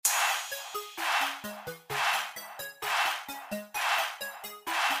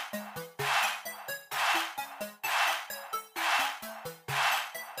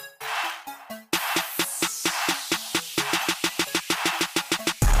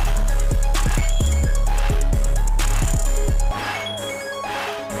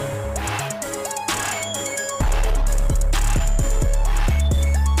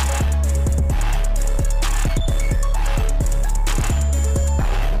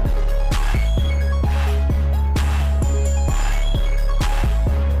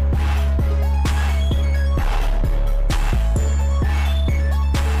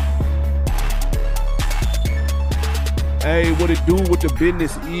Hey, what it do, what the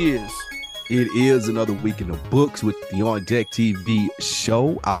business is? It is another week in the books with the On Deck TV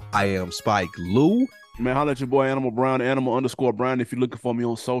show. I am Spike Lou. Man, holla at your boy Animal Brown, Animal_Brown if you're looking for me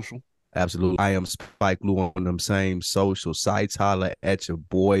on social. Absolutely. I am Spike Lou on them same social sites. Holla at your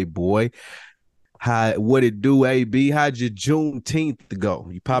boy. What it do, AB? How'd your Juneteenth go?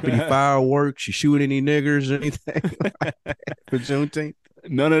 You pop any fireworks? You shoot any niggers or anything for Juneteenth?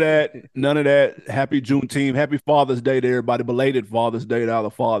 None of that. Happy Juneteenth. Happy Father's Day to everybody. Belated Father's Day to all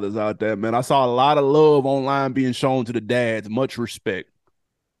the fathers out there, man. I saw a lot of love online being shown to the dads. Much respect.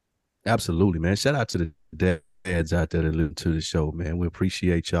 Absolutely, man. Shout out to the dads out there that listen to the show, man. We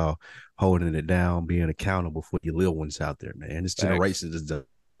appreciate y'all holding it down, being accountable for your little ones out there, man. This generation does a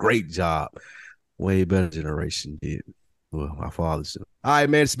great job. Way better generation did. Well, my father's. All right,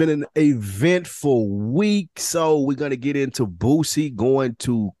 man, it's been an eventful week. So we're going to get into Boosie going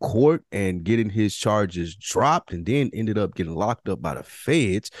to court and getting his charges dropped and then ended up getting locked up by the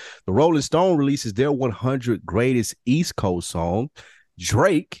feds. The Rolling Stone releases their 100 greatest East Coast song.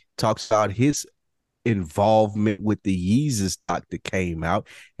 Drake talks about his involvement with the Yeezus doc that came out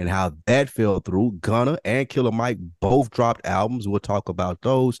and how that fell through. Gunna and Killer Mike both dropped albums. We'll talk about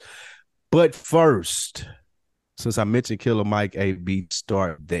those. But first, since I mentioned Killer Mike, AB,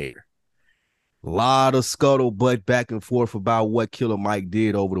 start there. A lot of scuttlebutt back and forth about what Killer Mike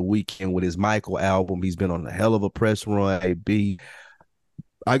did over the weekend with his Michael album. He's been on a hell of a press run, AB.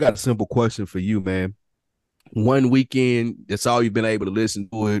 I got a simple question for you, man. One weekend, that's all you've been able to listen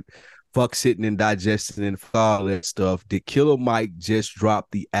to it. Fuck sitting and digesting and all that stuff. Did Killer Mike just drop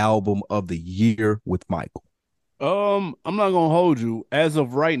the album of the year with Michael? I'm not gonna hold you. As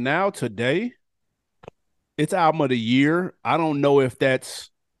of right now, today, it's album of the year. I don't know if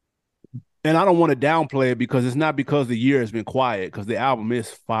that's, and I don't want to downplay it because it's not because the year has been quiet, because the album is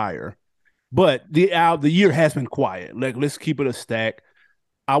fire. But the year has been quiet. Like, let's keep it a stack.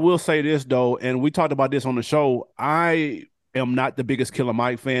 I will say this though, and we talked about this on the show. I am not the biggest Killer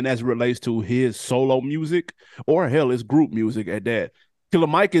Mike fan as it relates to his solo music, or hell, his group music at that. Killer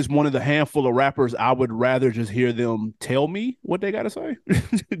Mike is one of the handful of rappers I would rather just hear them tell me what they got to say.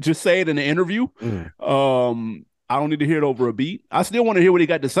 Just say it in an interview. I don't need to hear it over a beat. I still want to hear what he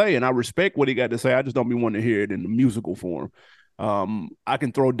got to say, and I respect what he got to say. I just don't be wanting to hear it in the musical form. I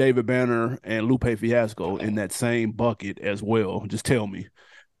can throw David Banner and Lupe Fiasco in that same bucket as well. Just tell me.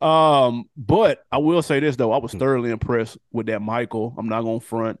 But I will say this, though. I was thoroughly impressed with that Michael. I'm not going to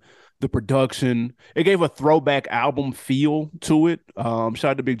front. The production, it gave a throwback album feel to it. Shout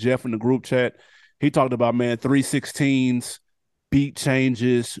out to Big Jeff in the group chat. He talked about, man, 3/16s, beat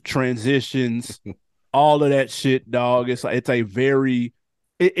changes, transitions, all of that shit, dog. It's a very,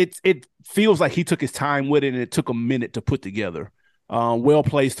 it feels like he took his time with it and it took a minute to put together.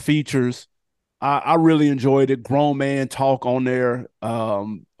 Well-placed features. I really enjoyed it. Grown man talk on there.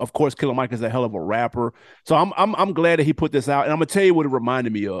 Of course, Killer Mike is a hell of a rapper. So I'm glad that he put this out. And I'm gonna tell you what it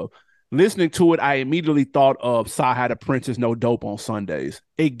reminded me of. Listening to it, I immediately thought of Sci-Hi the Princess No Dope on Sundays.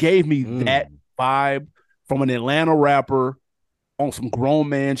 It gave me that vibe from an Atlanta rapper on some grown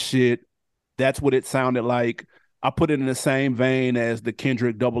man shit. That's what it sounded like. I put it in the same vein as the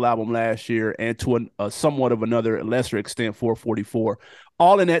Kendrick double album last year, and to a somewhat of another lesser extent, 444.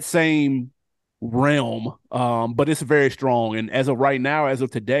 All in that same realm, but it's very strong. And as of right now, as of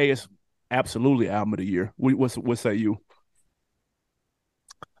today, it's absolutely album of the year. What say you?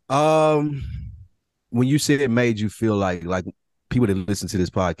 When you said it made you feel like people that listen to this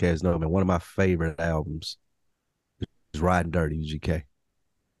podcast know, man, one of my favorite albums is Riding Dirty, UGK. And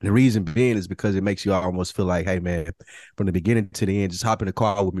the reason being is because it makes you almost feel like, hey, man, from the beginning to the end, just hop in the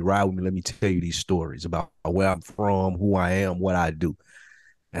car with me, ride with me, let me tell you these stories about where I'm from, who I am, what I do.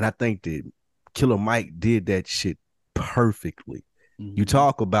 And I think that Killer Mike did that shit perfectly. Mm-hmm. You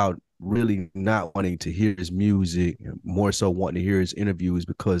talk about really not wanting to hear his music, more so wanting to hear his interviews,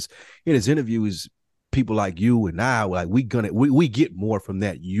 because in his interviews, people like you and I, like we get more from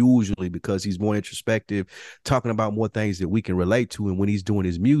that usually because he's more introspective, talking about more things that we can relate to. And when he's doing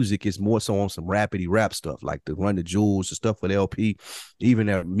his music, it's more so on some rapidy rap stuff, like the Run the Jewels, the stuff with LP, even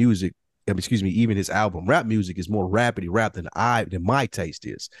their music. Excuse me, even his album rap music is more rapidy rap than my taste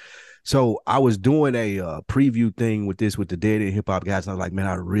is. So I was doing a preview thing with the Dead End Hip Hop guys. And I was like, man,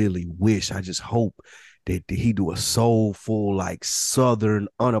 I really wish, I just hope that he do a soulful, like Southern,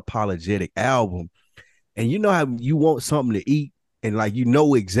 unapologetic album. And you know how you want something to eat and like you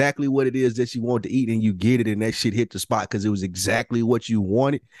know exactly what it is that you want to eat and you get it and that shit hit the spot because it was exactly what you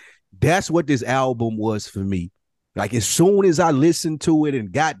wanted. That's what this album was for me. Like as soon as I listened to it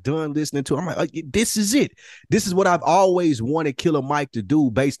and got done listening to it, I'm like, this is it. This is what I've always wanted Killer Mike to do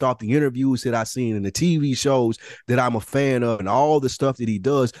based off the interviews that I've seen and the TV shows that I'm a fan of and all the stuff that he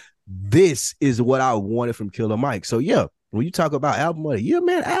does. This is what I wanted from Killer Mike. So yeah, when you talk about album of the year,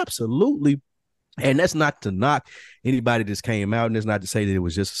 man, absolutely. And that's not to knock anybody that's came out, and it's not to say that it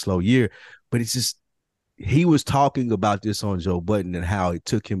was just a slow year, but it's just he was talking about this on Joe Budden and how it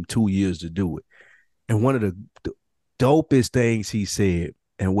took him 2 years to do it. And one of the dopest things he said,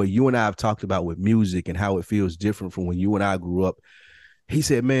 and what you and I have talked about with music and how it feels different from when you and I grew up, he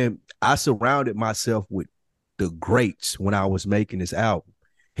said, man, I surrounded myself with the greats when I was making this album.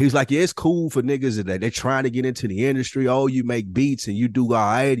 He was like, yeah, it's cool for niggas that they're trying to get into the industry. Oh, you make beats and you do all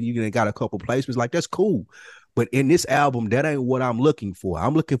right and you got a couple placements. Like, that's cool. But in this album, that ain't what I'm looking for.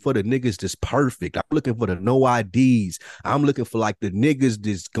 I'm looking for the niggas that's perfect. I'm looking for the no IDs. I'm looking for like the niggas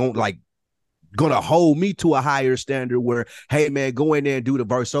that's gonna hold me to a higher standard where, hey man, go in there and do the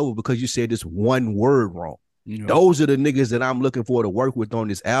verse over because you said this one word wrong. Yeah. Those are the niggas that I'm looking for to work with on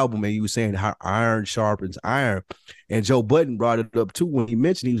this album. And you were saying how iron sharpens iron. And Joe Budden brought it up too when he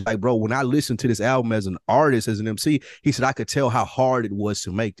mentioned, he was like, bro, when I listened to this album as an artist, as an MC, he said, I could tell how hard it was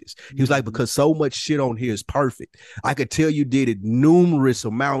to make this. He was like, because so much shit on here is perfect. I could tell you did it numerous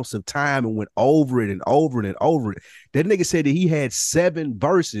amounts of time and went over it and over it and over it. That nigga said that he had 7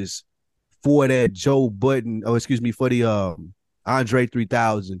 verses for that Joe Budden, for the Andre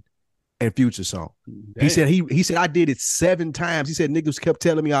 3000 and Future song. Damn. He said I did it 7 times. He said niggas kept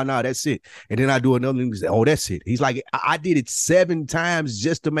telling me, oh no, that's it. And then I do another thing, oh, that's it. He's like, I did it 7 times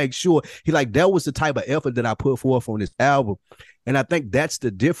just to make sure. He like, that was the type of effort that I put forth on this album. And I think that's the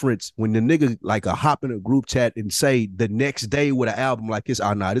difference when the nigga like a hop in a group chat and say the next day with an album like this,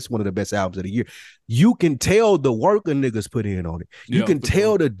 oh no, this is one of the best albums of the year. You can tell the work a niggas put in on it. You can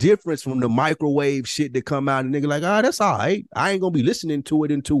tell the difference from the microwave shit that come out and nigga like, oh, that's all right. I ain't gonna be listening to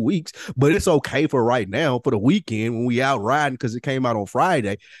it in 2 weeks, but it's okay for right now, for the weekend when we out riding because it came out on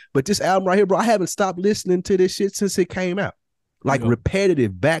Friday. But this album right here, bro, I haven't stopped listening to this shit since it came out. Like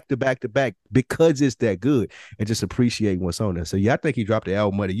repetitive, back to back to back, because it's that good, and just appreciating what's on there. So yeah, I think he dropped the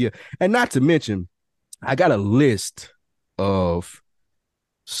album of the year. And not to mention, I got a list of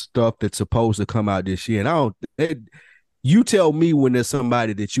stuff that's supposed to come out this year. And you tell me when there's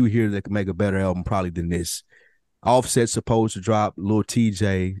somebody that you hear that can make a better album probably than this. Offset's supposed to drop, Lil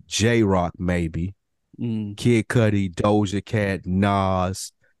TJ, J-Rock maybe, Kid Cudi, Doja Cat,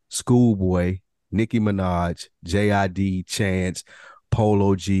 Nas, Schoolboy, Nicki Minaj, JID, Chance,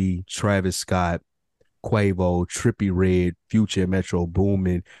 Polo G, Travis Scott, Quavo, Trippie Redd, Future, Metro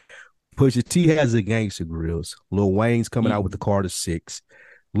Boomin. Pusha T has the Gangsta Grills. Lil Wayne's coming out with the Carter 6.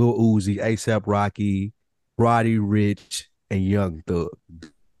 Lil Uzi, ASAP Rocky, Roddy Ricch, and Young Thug.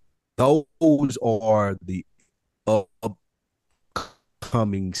 Those are the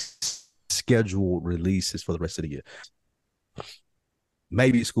upcoming scheduled releases for the rest of the year.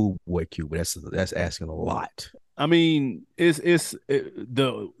 Maybe Schoolboy Q, but that's asking a lot. I mean, here's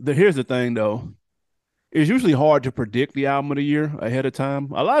the thing though. It's usually hard to predict the album of the year ahead of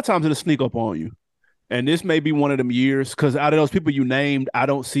time. A lot of times it'll sneak up on you. And this may be one of them years because out of those people you named, I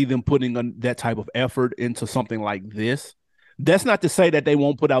don't see them putting that type of effort into something like this. That's not to say that they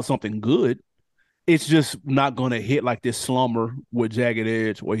won't put out something good. It's just not going to hit like this slumber with Jagged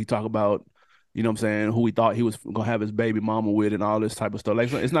Edge where he talk about, you know what I'm saying, who he thought he was going to have his baby mama with and all this type of stuff.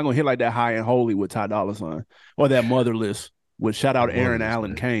 Like, it's not going to hit like that High and Holy with Ty Dolla $ign or that Motherless with shout out Aaron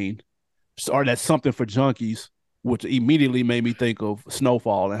Allen Kane, or that Something for Junkies, which immediately made me think of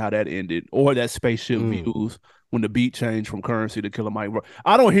Snowfall and how that ended, or that Spaceship Views when the beat changed from Currency to Killer Mike.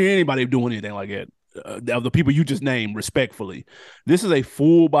 I don't hear anybody doing anything like that. Of the people you just named, respectfully. This is a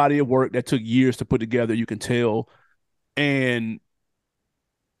full body of work that took years to put together, you can tell. And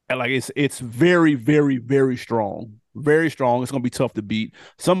like it's very, very, very strong. Very strong. It's gonna be tough to beat.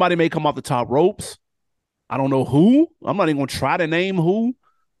 Somebody may come off the top ropes. I don't know who. I'm not even gonna try to name who.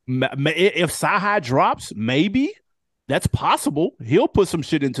 If Sci-Hi drops, maybe That's possible. He'll put some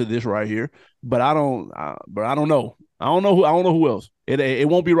shit into this right here, but I don't know. I don't know who else. It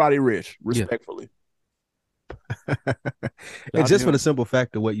won't be Roddy Ricch, Yeah. respectfully. Shout And out to just for the him. simple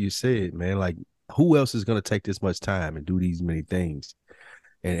fact of what you said, man, like who else is gonna take this much time and do these many things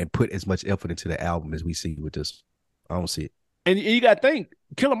and put as much effort into the album as we see with this? I don't see it. And you got to think,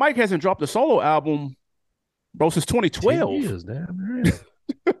 Killer Mike hasn't dropped a solo album, bro, since 10 2012. years, damn. Yeah.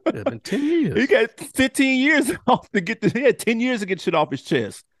 It's been 10 He years. got 15 years off to get this. He had 10 years to get shit off his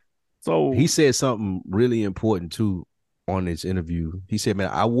chest. He So, said something really important too on this interview. He said, man,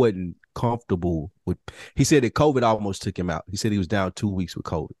 I wasn't comfortable with, he said that COVID almost took him out. He said he was down 2 weeks with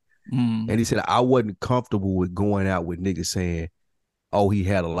COVID. mm, And he said, I wasn't comfortable with going out with niggas saying, oh, he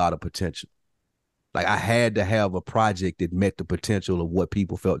had a lot of potential. Like I had to have a project that met the potential of what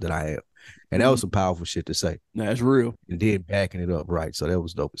people felt that I am. And that was some powerful shit to say. that's real. And then backing it up, right? So that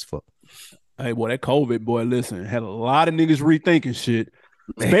was dope as fuck. Hey, boy, that COVID, boy, listen, had a lot of niggas rethinking shit,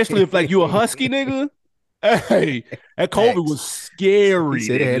 especially if, like, you a husky nigga. Hey, that COVID was He scary,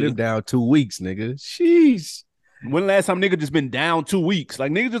 said they had him nigga. down 2 weeks, nigga. Jeez. When the last time nigga just been down 2 weeks?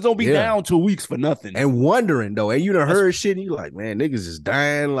 Like, niggas just don't be Yeah. down 2 weeks for nothing. And wondering though, and you done heard shit, and you like, man, niggas is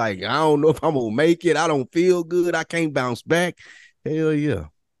dying. Like, I don't know if I'm gonna make it. I don't feel good. I can't bounce back. Hell yeah.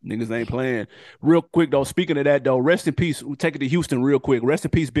 Niggas ain't playing. Real quick though, speaking of that though, rest in peace. We'll take it to Houston real quick. Rest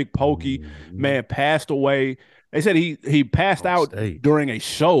in peace, Big Pokey. Man, passed away. They said he passed On out stage. during a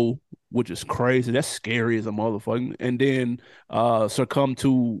show, which is crazy. That's scary as a motherfucker. And then succumbed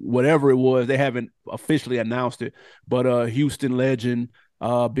to whatever it was. They haven't officially announced it, but Houston legend,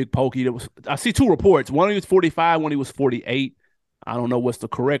 Big Pokey. That was, I see two reports. One he was 45, one he was 48. I don't know what's the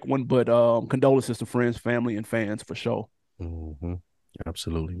correct one, but condolences to friends, family, and fans for sure. Mm-hmm.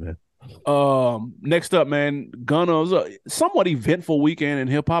 Absolutely, man. Next up, man, Gunna was a somewhat eventful weekend in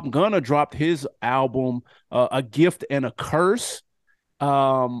hip hop. Gunna dropped his album, A Gift and a Curse.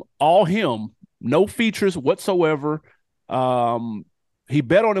 All him, no features whatsoever. He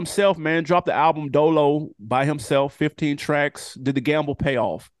bet on himself, man. Dropped the album Dolo by himself, 15 tracks. Did the gamble pay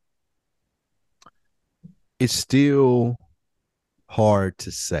off? It's still hard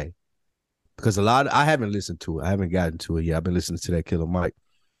to say because I haven't listened to it. I haven't gotten to it yet. I've been listening to that Killer Mike.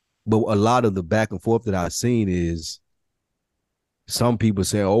 But a lot of the back and forth that I've seen is some people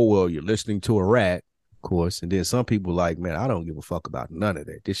saying, oh, well, you're listening to a rat, of course. And then some people like, man, I don't give a fuck about none of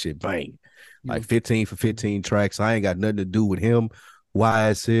that. This shit bang. Like 15 for 15 tracks. I ain't got nothing to do with him.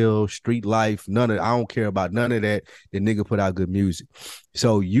 YSL, Street Life, none of I don't care about none of that. The nigga put out good music.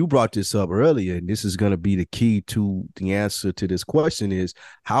 So you brought this up earlier, and this is going to be the key to the answer to this question is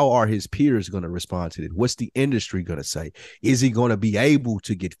how are his peers going to respond to it? What's the industry going to say? Is he going to be able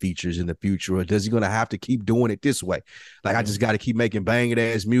to get features in the future, or does he going to have to keep doing it this way? Like, I just got to keep making banging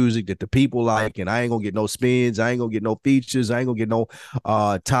ass music that the people like, and I ain't going to get no spins. I ain't going to get no features. I ain't going to get no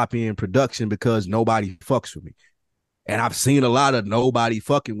top end production because nobody fucks with me. And I've seen a lot of nobody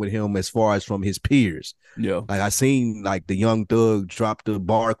fucking with him as far as from his peers. Yeah. Like I seen like the Young Thug drop the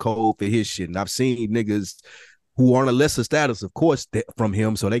barcode for his shit. And I've seen niggas who are on a lesser status, of course, from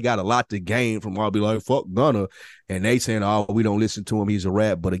him. So they got a lot to gain from all be like, fuck Gunna. And they saying, oh, we don't listen to him. He's a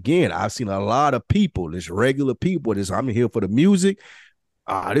rap. But again, I've seen a lot of people, this regular people, this I'm here for the music.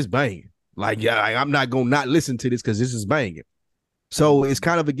 This banging. Like, yeah, I'm not going to not listen to this because this is banging. So it's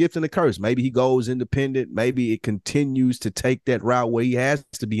kind of a gift and a curse. Maybe he goes independent. Maybe it continues to take that route where he has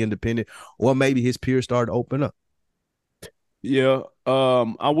to be independent, or maybe his peers start to open up. Yeah.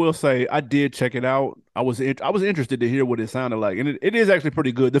 I will say I did check it out. I was interested to hear what it sounded like, and it is actually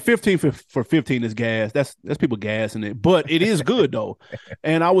pretty good. The 15 for 15 is gas. That's people gassing it, but it is good though.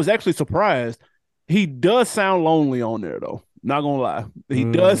 And I was actually surprised. He does sound lonely on there though. Not gonna lie, he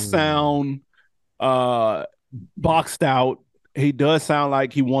does sound boxed out. He does sound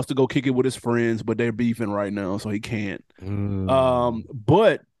like he wants to go kick it with his friends, but they're beefing right now, so he can't.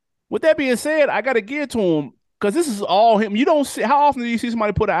 But with that being said, I got to give it to him because this is all him. You don't see how often do you see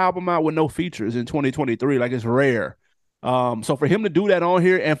somebody put an album out with no features in 2023? Like, it's rare. So for him to do that on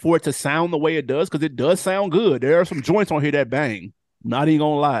here and for it to sound the way it does, because it does sound good. There are some joints on here that bang. Not even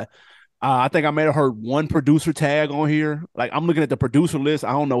gonna lie. I think I may have heard one producer tag on here. Like, I'm looking at the producer list.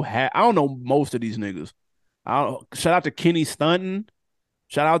 I don't know most of these niggas. Shout out to Kenny Stunton.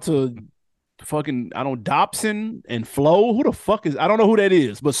 Shout out to fucking Dobson and Flo. Who the fuck is? I don't know who that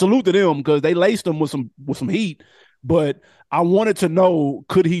is, but salute to them because they laced him with some heat. But I wanted to know,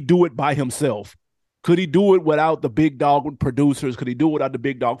 could he do it by himself? Could he do it without the big dog producers? Could he do it without the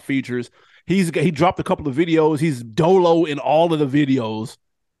big dog features? He dropped a couple of videos. He's Dolo in all of the videos.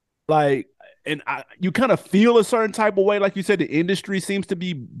 Like, and you kind of feel a certain type of way. Like you said, the industry seems to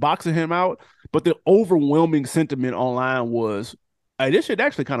be boxing him out. But the overwhelming sentiment online was, hey, this shit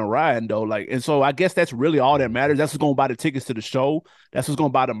actually kind of riding though. Like, and so I guess that's really all that matters. That's who's gonna buy the tickets to the show. That's who's gonna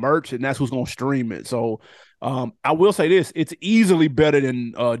buy the merch, and that's who's gonna stream it. So I will say this: it's easily better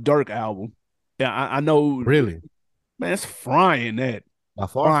than Dirk album. Yeah, I know, Really? man. It's frying that, By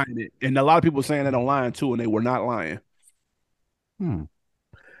far? frying it, and a lot of people saying that online too, and they were not lying. Hmm.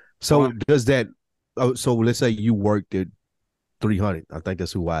 So Frying. does that? Oh, so let's say you worked at 300. I think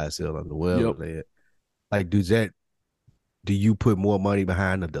that's who YSL on the Yep. well. Like, does that? Do you put more money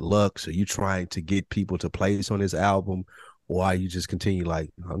behind the deluxe? Are you trying to get people to place on this album, or are you just continue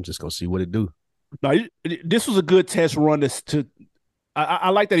like I'm just gonna see what it do? Now, this was a good test run to I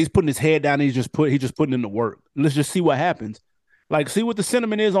like that he's putting his head down. And he's just putting in the work. Let's just see what happens. Like, see what the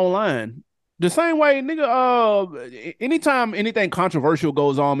sentiment is online. The same way, nigga. Anytime anything controversial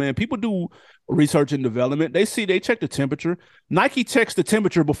goes on, man, people do research and development. They check the temperature. Nike checks the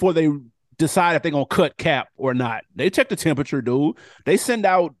temperature before they decide if they're gonna cut cap or not. They check the temperature, dude. They send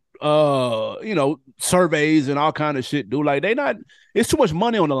out surveys and all kind of shit, dude. Like they not. It's too much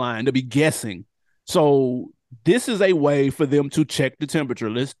money on the line to be guessing. So this is a way for them to check the temperature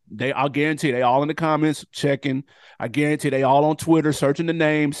list. I'll guarantee they all in the comments checking. I guarantee they all on Twitter searching the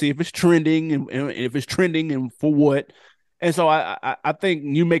name, see if it's trending and if it's trending and for what. And so I think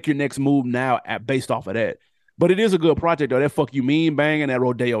you make your next move now based off of that. But it is a good project though. That Fuck You Mean banging, that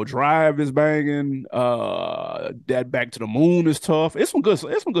Rodeo Drive is banging. That Back to the Moon is tough. It's some good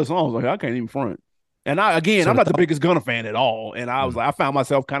songs. Like I can't even front. And So I'm the not the thought, biggest Gunna fan at all. And I was mm, like, I found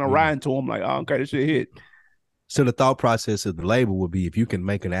myself kind of mm. riding to him, like, oh, okay, this shit hit. So the thought process of the label would be if you can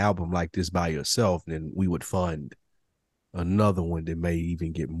make an album like this by yourself, then we would fund another one that may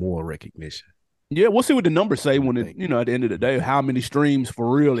even get more recognition. Yeah, we'll see what the numbers say I when think. at the end of the day, how many streams for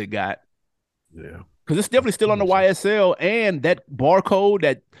real it got. Yeah. Because it's definitely still on the YSL and that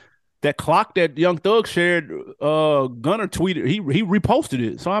barcode, that clock that Young Thug shared, Gunner tweeted, he reposted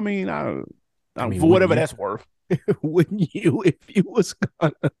it. So I mean, I mean, for wouldn't whatever you? that's worth. Wouldn't you if you was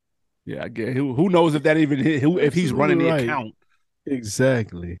gonna? Yeah, I guess who knows if that even who if he's Absolutely running the right. account.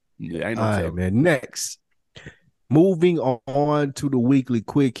 Exactly. Yeah, ain't All no right, telling. man. Next, moving on to the weekly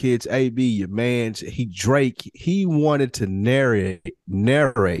quick hits. AB, your man, Drake. He wanted to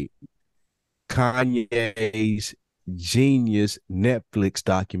narrate Kanye's Genius Netflix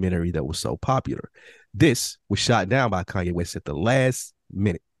documentary that was so popular. This was shot down by Kanye West at the last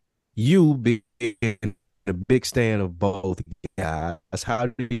minute. You being a big stand of both guys, how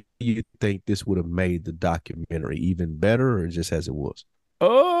do you think this would have made the documentary even better or just as it was?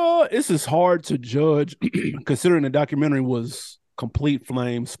 This is hard to judge considering the documentary was complete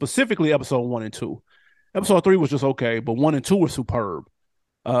flame, specifically episode 1 and 2. Episode 3 was just okay, but 1 and 2 were superb.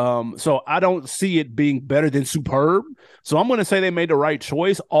 So I don't see it being better than superb. So I'm going to say they made the right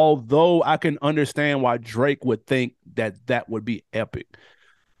choice, although I can understand why Drake would think that that would be epic.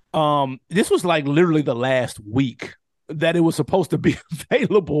 This was like literally the last week that it was supposed to be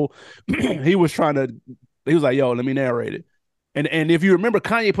available. he was trying to, he was like, yo, let me narrate it. And if you remember,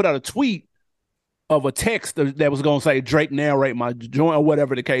 Kanye put out a tweet of a text that was going to say Drake narrate my joint or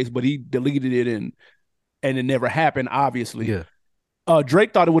whatever the case, but he deleted it and it never happened, obviously. Yeah.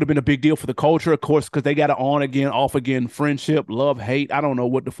 Drake thought it would have been a big deal for the culture, of course, because they got an on again, off again friendship, love, hate. I don't know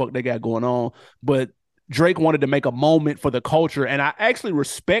what the fuck they got going on, but Drake wanted to make a moment for the culture, and I actually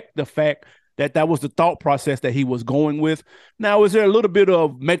respect the fact that that was the thought process that he was going with. Now, is there a little bit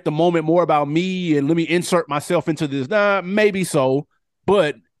of make the moment more about me and let me insert myself into this? Maybe so,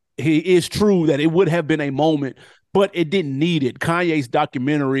 but it is true that it would have been a moment, but it didn't need it. Kanye's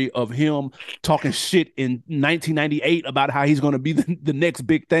documentary of him talking shit in 1998 about how he's going to be the next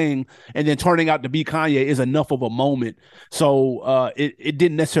big thing and then turning out to be Kanye is enough of a moment. So it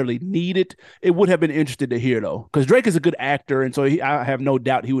didn't necessarily need it. It would have been interesting to hear, though, because Drake is a good actor. And so I have no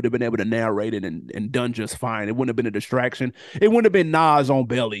doubt he would have been able to narrate it and done just fine. It wouldn't have been a distraction. It wouldn't have been Nas on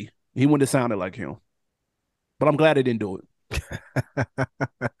Belly. He wouldn't have sounded like him. But I'm glad they didn't do it.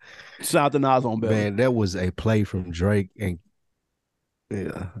 Shout out to Nas on Belly. Man, that was a play from Drake. And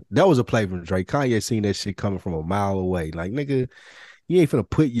yeah, that was a play from Drake. Kanye seen that shit coming from a mile away. Like, nigga, you ain't finna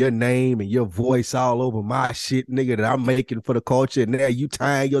put your name and your voice all over my shit, nigga, that I'm making for the culture. And now you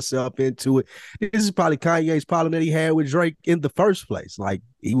tying yourself into it. This is probably Kanye's problem that he had with Drake in the first place. Like,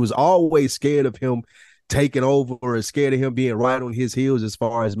 he was always scared of him taking over or scared of him being right on his heels as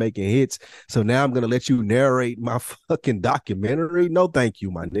far as making hits. So now I'm going to let you narrate my fucking documentary. No, thank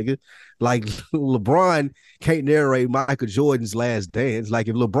you, my nigga. Like, LeBron can't narrate Michael Jordan's Last Dance. Like,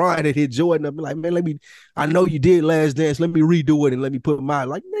 if LeBron had hit Jordan, I'd be like, man, I know you did Last Dance. Let me redo it and let me put my,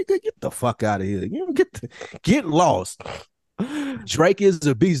 like, nigga, get the fuck out of here. You know, get lost. Drake is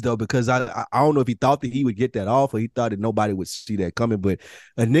a beast though, because I don't know if he thought that he would get that off or he thought that nobody would see that coming. But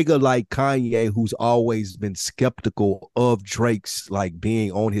a nigga like Kanye, who's always been skeptical of Drake's like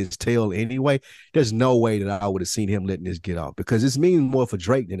being on his tail anyway, there's no way that I would have seen him letting this get off, because this means more for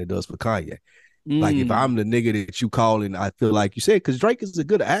Drake than it does for Kanye. Like if Mm, I'm the nigga that you calling, I feel like you said, because Drake is a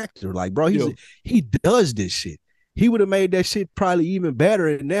good actor. Like, bro, yeah. he does this shit. He would have made that shit probably even better.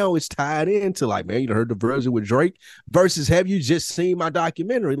 And now it's tied into like, man, you heard the version with Drake versus have you just seen my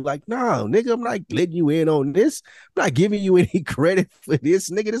documentary? Like, no, nigga, I'm not letting you in on this. I'm not giving you any credit for this,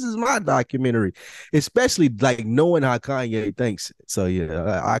 nigga. This is my documentary. Especially like knowing how Kanye thinks. So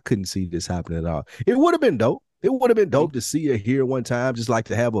yeah, I couldn't see this happening at all. It would have been dope. It would have been Yeah. dope to see it here one time, just like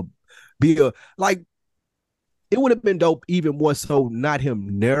to have a be a like it would have been dope even more so not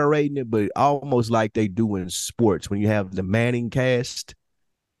him narrating it, but almost like they do in sports when you have the Manning cast.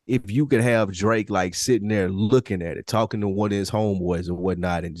 If you could have Drake like sitting there looking at it, talking to one of his homeboys or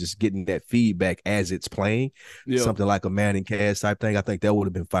whatnot, and just getting that feedback as it's playing, Yeah. something like a Manning cast type thing, I think that would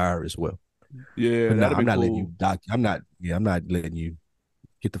have been fire as well. Yeah. But no, That'd have I'm been not letting you cool. doc. I'm not. Yeah, I'm not letting you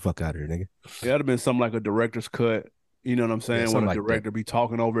get the fuck out of here, nigga. Yeah, that'd have been something like a director's cut. You know what I'm Yeah, saying? When something a like that. director be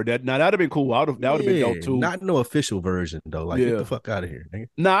talking over that. Now that'd have been cool. That would have been dope Yeah, too. not no official version though. Like, get the Yeah. fuck out of here, nigga.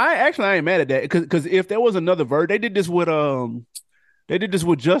 No, I ain't mad at that because if there was another version, they did this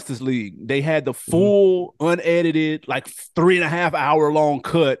with Justice League. They had the Mhm. full unedited like 3.5 hour long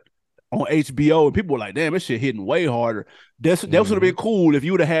cut on HBO, and people were like, "Damn, this shit hitting way harder." That would have been Mhm. cool if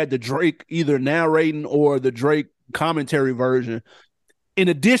you would have had the Drake either narrating or the Drake commentary version in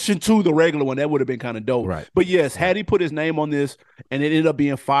addition to the regular one. That would have been kind of dope. Right. But yes, had Right. he put his name on this and it ended up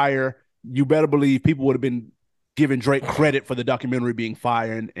being fire, you better believe people would have been giving Drake credit for the documentary being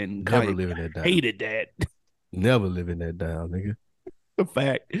fire, and Never Kanye living that down. hated that. Never living that down, nigga. The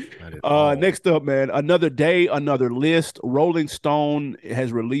fact. Not at all. Next up, man, another day, another list. Rolling Stone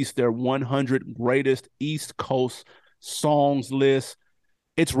has released their 100 greatest East Coast songs list.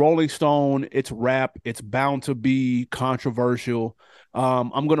 It's Rolling Stone, it's rap, it's bound to be controversial.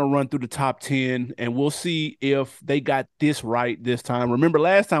 I'm gonna run through the top 10 and we'll see if they got this right this time. Remember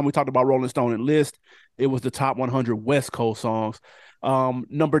last time we talked about Rolling Stone and list, it was the top 100 West Coast songs.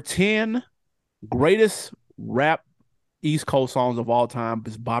 Number 10, greatest rap East Coast songs of all time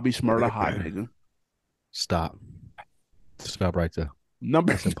is Bobby Shmurda Hot Nigga. Stop. Stop right there.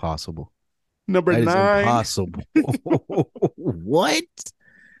 Number That's impossible. number That is nine, impossible. What?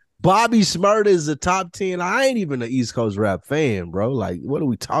 Bobby Smurda is a top 10. I ain't even an East Coast rap fan, bro. Like, what are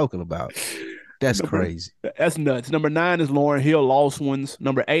we talking about? That's number crazy. that's nuts. Number 9 is Lauryn Hill, Lost Ones.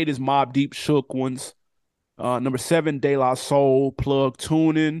 Number 8 is Mobb Deep, Shook Ones. Number 7, De La Soul, Plug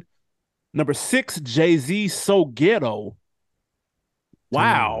Tuning. Number 6, Jay Z, So Ghetto.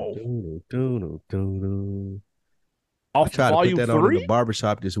 Wow. I Off tried to put Volume that on in the 3?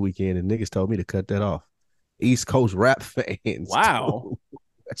 barbershop this weekend, and niggas told me to cut that off. East Coast rap fans, Wow. too.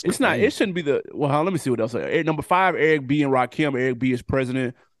 That's It's not, it crazy. shouldn't be the, well, let me see what else. Number 5, Eric B and Rakim. Eric B is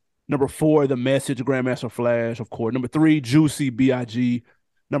president. Number 4, The Message, Grandmaster Flash, of course. Number 3, Juicy, B.I.G.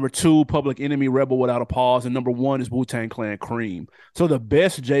 Number 2, Public Enemy, Rebel Without a Pause. And number 1 is Wu-Tang Clan, Cream. So the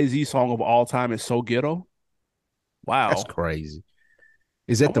best Jay-Z song of all time is So Ghetto? That's Wow. crazy.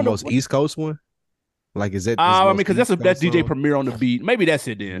 Is I that the wonder most what. East Coast one? Like, is that his I mean, most because East that's Coast DJ song? Premier on the beat. Maybe that's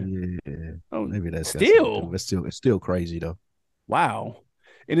it then. Yeah, Oh, maybe that's got something to do. still, It's still crazy though. wow.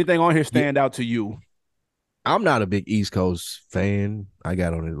 Anything on here Yeah, stand out to you? I'm not a big East Coast fan. I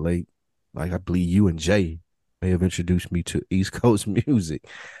got on it late. Like I believe you and Jay may have introduced me to East Coast music.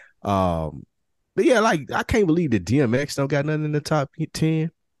 Um, but yeah, like I can't believe that DMX don't got nothing in the top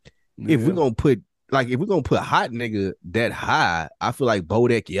 10. If we're Yeah, gonna put if we're gonna put hot nigga that high, I feel like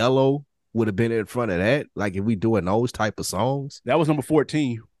Bodak Yellow would have been in front of that. Like if we doing those type of songs. that was number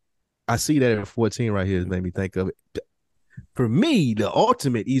 14. I see that at 14 right here. It made me think of it. For me, the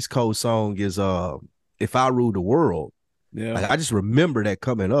ultimate East Coast song is If I Rule the World. Yeah. Like I just remember that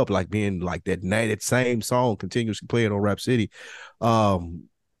coming up, like being like that night, that same song continuously playing on Rap City. Um,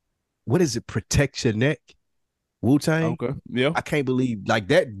 what is it? Protect Your Neck, Wu Tang. Okay. Yeah. I can't believe like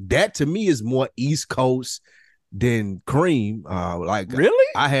that. That to me is more East Coast than Cream. Like Really?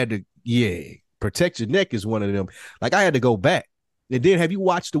 I had to, yeah. Protect Your Neck is one of them. Like I had to go back. And then have you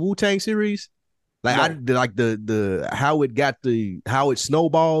watched the Wu Tang series? Like I No. like the how it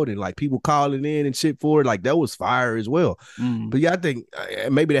snowballed and like people calling in and shit for it. Like that was fire as well. Mm. But yeah, I think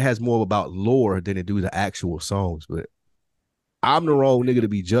maybe that has more about lore than it do the actual songs. But I'm the wrong nigga to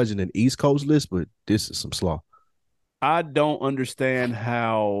be judging an East Coast list, but this is some slaw. I don't understand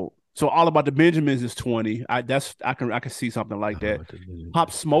how. So all about the Benjamins is 20. I can see something like that.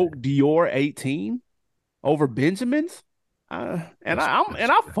 Pop Smoke Dior 18 over Benjamins. And That's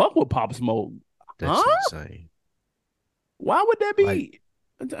I fuck with Pop Smoke. Huh? that's insane. Why would that Like, be?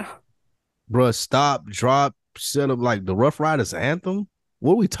 bruh, stop, drop, set up like the Rough Riders anthem.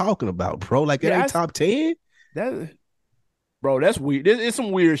 What are we talking about, bro? Like it Yeah, ain't top 10? that bro, that's weird. It's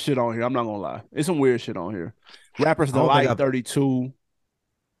some weird shit on here. I'm not gonna lie. It's some weird shit on here. Rappers I don't think Delight I've 32.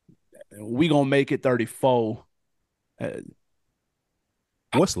 We gonna make it 34. Uh,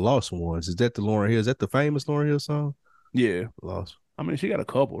 what's Lost Ones? Is that the Lauryn Hill? Is that the famous Lauryn Hill song? yeah. Lost. I mean, she got a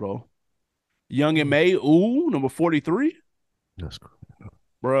couple though. Young and Hmm. May, ooh, number 43. That's cool.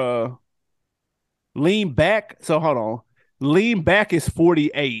 Bruh. Lean Back. So hold on. Lean Back is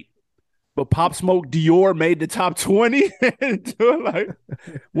 48. But Pop Smoke Dior made the top 20. Like,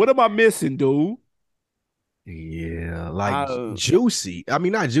 what am I missing, dude? Yeah, like Uh, Juicy. I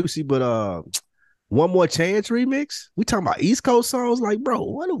mean, not Juicy, but One More Chance remix. We talking about East Coast songs, like, bro.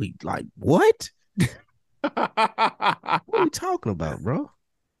 What are we like? What? What are we talking about, bro?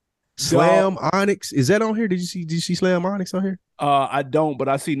 Dog. Slam Onyx. Is that on here? Did you see Slam Onyx on here? I don't, but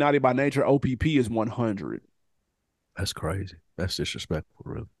I see Naughty by Nature OPP is 100. That's crazy. That's disrespectful,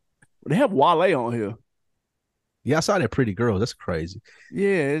 really. They have Wale on here. Yeah, I saw that Pretty Girl. That's crazy.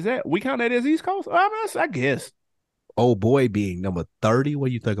 Yeah, is that we count that as East Coast? I mean, I guess. Old Boy being number 30. What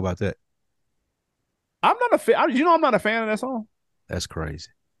do you think about that? I'm not a fan. You know, I'm not a fan of that song. That's crazy.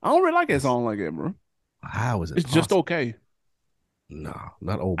 I don't really like that That's song like that, bro. how is it It's just possible? okay. No,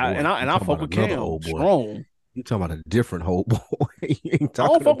 not Old Boy. You And I talking fuck about with another Cam Old Boy. strong. You talking about a different Old Boy. You ain't I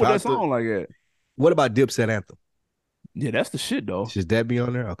don't talking fuck with that about the. song like that. What about Dipset Anthem? Yeah, that's the shit though. Should that be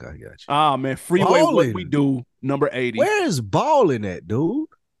on there? Okay, I got you. Ah man, Freeway, what we Ballin'. do, number 80. Where is balling at, dude?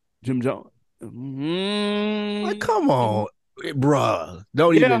 Jim Jones. Like, come on, bruh.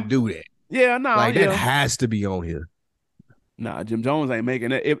 Don't Yeah, even do that. yeah, no, Like, that yeah. has to be on here. Nah, Jim Jones ain't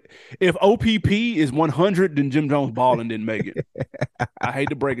making it. If OPP is 100, then Jim Jones balling didn't make it. I hate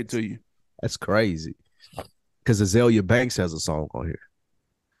to break it to you. That's crazy. Because Azalea Banks has a song on here.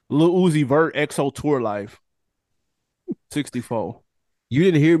 Lil Uzi Vert, EXO Tour Life, 64. You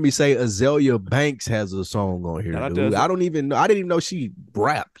didn't hear me say Azalea Banks has a song on here, Shout out dude. to I don't even know. I didn't even know she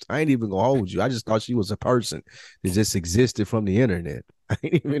rapped. I ain't even gonna hold you. I just thought she was a person that just existed from the internet. I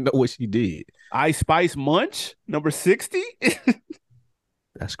didn't even know what she did. Ice Spice Munch, number 60.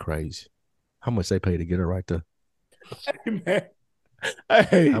 That's crazy. How much they pay to get her right there? Man.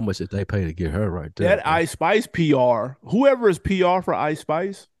 How Hey, much did they pay to get her right there, that bro? Ice Spice PR, whoever is PR for Ice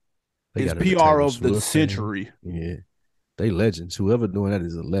Spice They is got her the PR Taylor of the Swift thing. century. Yeah. They legends. Whoever doing that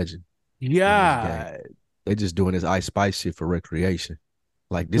is a legend in this game. Yeah, They just doing this Ice Spice shit for recreation.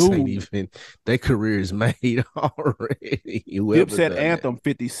 Like this ain't dude. even their career is made already. Whoever Dipset done that. Anthem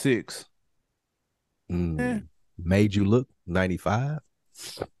 56. Eh, Made You Look 95.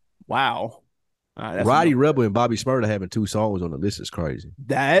 wow. That's Roddy enough. Rebel and Bobby Smurda having two songs on the list is crazy.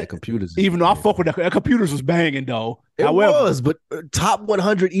 That That, computers is even though I fuck with that computers was banging though. it However, was, but top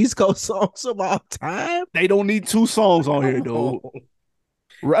 100 East Coast songs of all time. they don't need two songs on here, Come on, dude.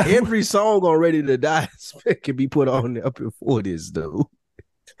 Right? every song on Ready to Die can be put on there before this, dude.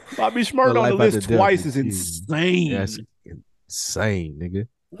 Bobby For Shmurda on the Life After list Death twice is is huge. That's insane. insane, nigga.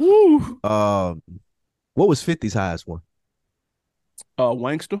 Woo. Um, what was 50's highest one?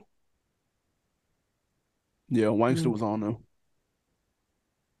 Wankster. Yeah, Wankster Hmm, was on there.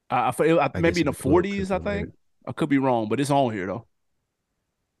 I feel I maybe guess in in the the club 40s, I people made think. it. I could be wrong, but it's on here though.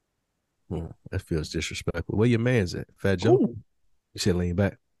 That feels disrespectful. Where your man's at? Fat Joe? Ooh. You said lean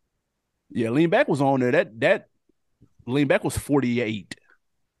back. Yeah, Lean Back was on there. That Lean Back was 48.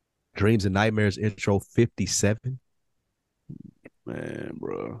 Dreams and Nightmares intro 57. Man,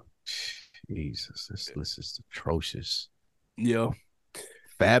 bro. Jesus, this list is atrocious. Yeah.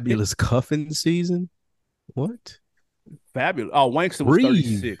 It, Fabulous Cuffing season. What? fabulous. Oh, Wankster was Breathe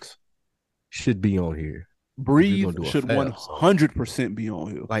 36. should be on here if you're Breathe gonna do a should Fab song. 100% be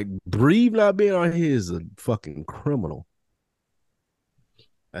on here. Like Breathe not being on here is a fucking criminal.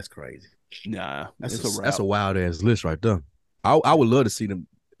 That's crazy. Nah, it's a That's wrap. a wild ass list right there. I would love to see them.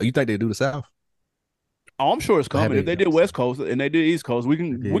 You think they do the South? Oh, I'm sure it's Or have coming. If they they done did the West South? Coast and they did East Coast, we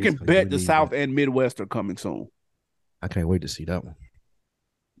It is can because we bet the need South that. and Midwest are coming soon. I can't wait to see that one.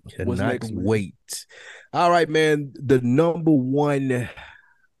 What's Cannot next, man? wait. All right, man. The number one.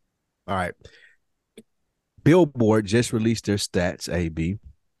 All right. Billboard just released their stats, AB,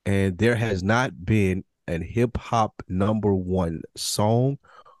 and there has not been an hip hop number one song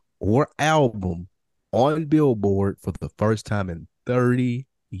or album on Billboard for the first time in 30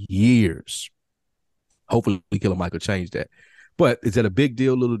 years. Hopefully, Killer Mike will change that. But is that a big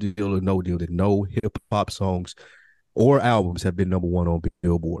deal, little deal, or no deal that no hip hop songs or albums have been number one on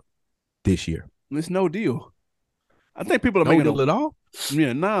Billboard this year? It's no deal. I think people are No making a deal at all.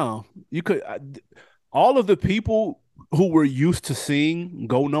 yeah. No, you could all of the people who were used to seeing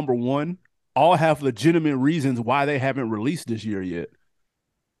go number one all have legitimate reasons why they haven't released this year yet.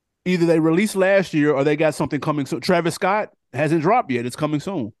 Either they released last year or they got something coming soon. Travis Scott hasn't dropped yet. It's coming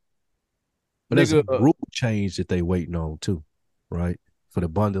soon. But there's Nigga, a rule change that they waiting on too, right? For the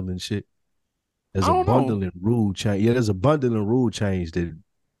bundling shit. There's I a don't know. bundling rule change. Yeah, there's a bundling rule change that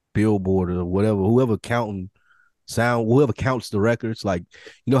Billboard or whatever, whoever counts the records, like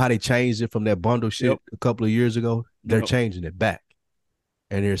you know how they changed it from that bundle Yep. shit a couple of years ago? They're Yep. changing it back.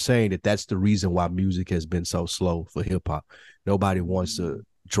 And they're saying that that's the reason why music has been so slow for hip hop. Nobody wants to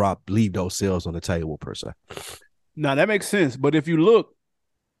leave those sales on the table per se. Now that makes sense. But if you look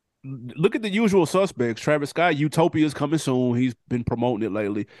at the usual suspects. Travis Scott, Utopia is coming soon. He's been promoting it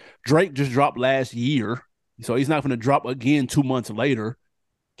lately. Drake just dropped last year, so he's not going to drop again 2 months later.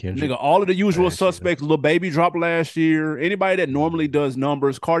 Kendrick Nigga, all of the usual last year. suspects. Lil Baby dropped last year. Anybody that normally does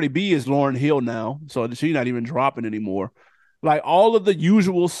numbers. Cardi B is Lauryn Hill now, so she's not even dropping anymore. Like all of the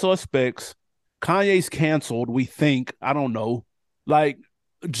usual suspects. Kanye's canceled. We think. I don't know. Like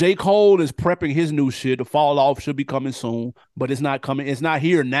J. Cole is prepping his new shit. The fall off should be coming soon, but it's not coming. It's not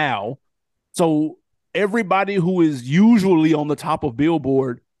here now. So everybody who is usually on the top of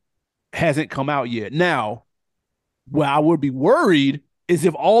Billboard hasn't come out yet. Now, where I would be worried is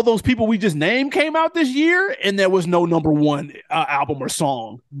if all those people we just named came out this year and there was no number one album or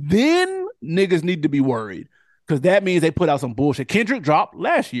song, then niggas need to be worried because that means they put out some bullshit. Kendrick dropped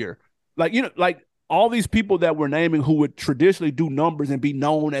last year. Like, like all these people that we're naming who would traditionally do numbers and be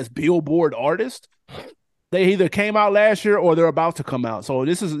known as Billboard artists, they either came out last year or they're about to come out. So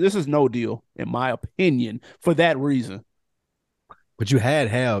this is no deal, in my opinion, for that reason. But you have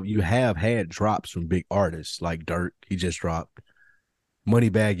had drops from big artists like Dirk. He just dropped.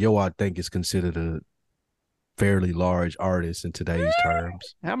 Moneybag Yo, I think is considered a fairly large artist in today's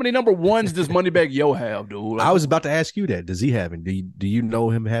terms. How many number ones does Moneybag Yo have, dude? Like, I was about to ask you that. Does he have any? Do you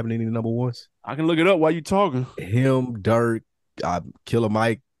know him having any number ones? I can look it up while you talking. Him, Dirk, Killer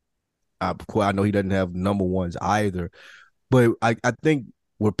Mike. I know he doesn't have number ones either. But I think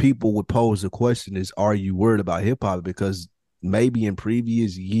where people would pose the question is, are you worried about hip hop? Because maybe in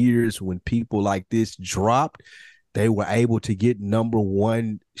previous years when people like this dropped, they were able to get number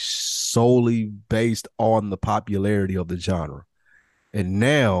one solely based on the popularity of the genre. And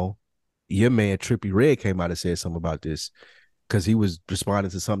now your man Trippie Redd came out and said something about this because he was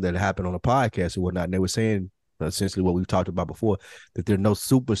responding to something that happened on a podcast or whatnot. And they were saying essentially what we've talked about before, that there are no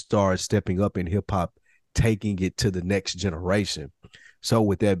superstars stepping up in hip hop, taking it to the next generation. So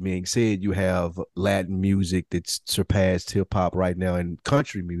with that being said, you have Latin music that's surpassed hip hop right now, and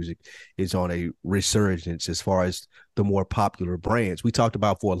country music is on a resurgence as far as the more popular brands. We talked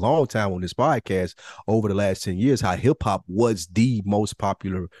about for a long time on this podcast over the last 10 years how hip hop was the most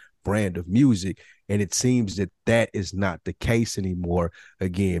popular brand of music. And it seems that that is not the case anymore.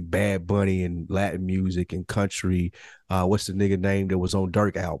 Again, Bad Bunny and Latin music and country. What's the nigga name that was on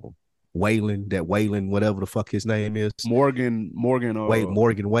Dirk album? Waylon, whatever the fuck his name is. Morgan, Morgan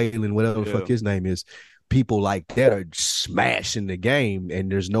Waylon, whatever the fuck his name is. People like that are smashing the game,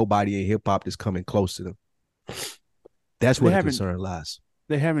 and there's nobody in hip hop that's coming close to them. That's where the concern lies.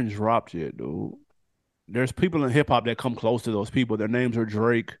 They haven't dropped yet, dude. There's people in hip hop that come close to those people. Their names are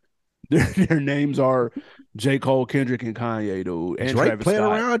Drake. Their names are J. Cole, Kendrick, and Kanye, dude. And Drake Travis playing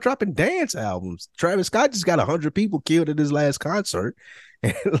Scott. around dropping dance albums. Travis Scott just got 100 people killed at his last concert.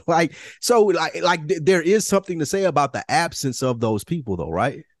 And like there is something to say about the absence of those people, though,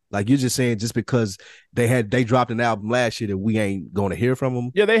 right? Like you're just saying, just because they dropped an album last year that we ain't going to hear from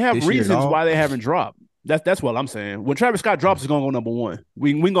them. Yeah, they have reasons why they haven't dropped. That's what I'm saying. When Travis Scott drops, it's gonna go number one.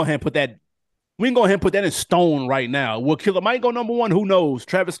 We can go ahead and put that. We can go ahead and put that in stone right now. Will Killer Mike go number one? Who knows?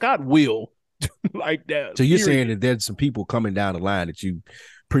 Travis Scott will. Like that. So you're saying that there's some people coming down the line that you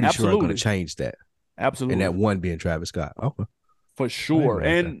pretty sure are going to change that. Absolutely. And that one being Travis Scott. Okay. For sure.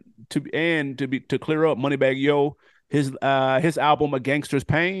 And to clear up, Moneybag Yo, his album A Gangster's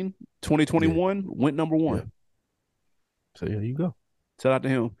Pain 2021 went number one. Yeah. So there you go. Shout out to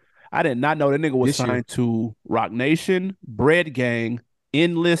him. I did not know that nigga was signed to Rock Nation, Bread Gang,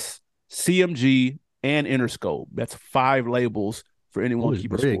 Endless, CMG, and Interscope. That's 5 labels for anyone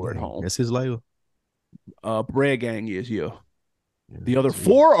keeping score at home. That's his label. Bread Gang is, yeah. The other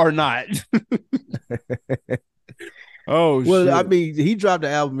 4 are not. Oh, well, shit. I mean, he dropped the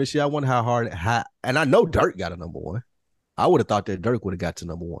album this year. I wonder how hard, and I know Dirk got a number one. I would have thought that Dirk would have got to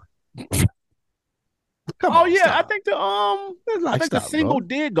number one. I think the single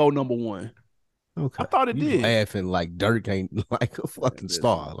did go number one. I Okay. thought it You did. laughing like Dirk ain't like a fucking Listen,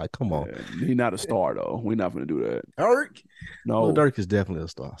 star. Like, come on. he's not a star though. We're not gonna do that. Dirk? Well, No, Dirk is definitely a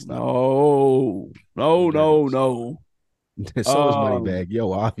star. Stop it. no, Well, no, Dirk no, is no. a star. So is Um, Moneybag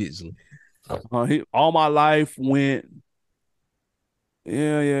Yo, obviously. all my life went.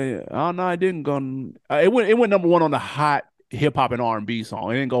 Yeah, yeah, yeah. Oh no, it didn't go. It went number one on the hot hip hop and R&B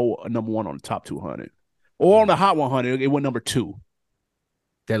song. It didn't go number one on the top 200 or on the hot 100. It went number two.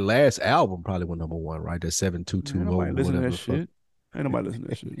 That last album probably went number one, right? That Ain't 7220 nobody or listening to whatever that the fuck. shit. Ain't nobody listening to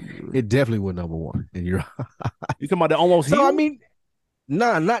that shit. It definitely went number one. And you're You talking about the Almost so I Healed? mean,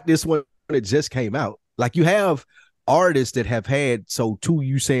 nah, not this one that just came out. Like you have artists that have had so too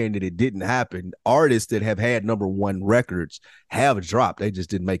you saying that it didn't happen, artists that have had number one records have dropped. They just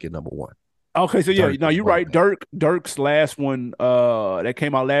didn't make it number one. Okay, so yeah, Dirk no, and you're right. Moneybag. Dirk's last one, that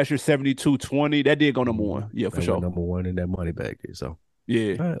came out last year, 7220. That did go number Mm-hmm. one. Yeah, for That went sure. number one in that Moneybag is. So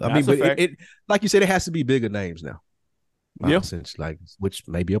Yeah, I mean, that's a but fact. it like you said, it has to be bigger names now. Yeah. Since like which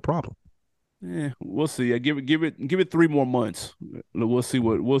may be a problem. Yeah, we'll see. Give it 3 more months. We'll see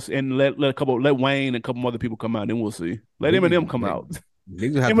we'll see, and let Wayne and a couple other people come out. Then we'll see. Let Eminem come Niggas, out.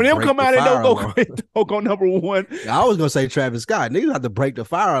 niggas have to Eminem break come the out and fire don't go alarm. don't go number one. I was gonna say Travis Scott. Niggas have to break the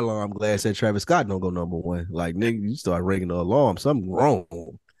fire alarm. I'm glad I said Travis Scott don't go number one. Like nigga, you start ringing the alarm. Something wrong.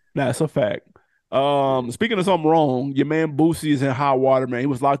 That's a fact. Speaking of something wrong, your man Boosie is in hot water, man. He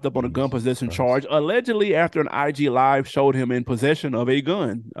was locked up on a gun Jesus possession Christ. charge, allegedly after an IG live showed him in possession of a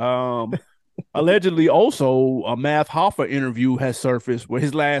gun. Allegedly, also a Math Hoffa interview has surfaced where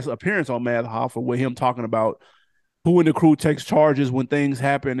his last appearance on Math Hoffa, with him talking about who in the crew takes charges when things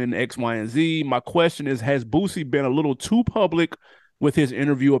happen in X, Y, and Z. My question is, has Boosie been a little too public with his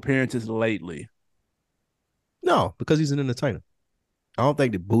interview appearances lately? No, because he's an entertainer. I don't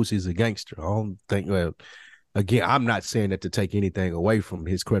think that Boosie's a gangster. I don't think. Well, again, I'm not saying that to take anything away from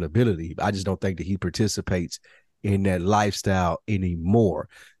his credibility. I just don't think that he participates in that lifestyle anymore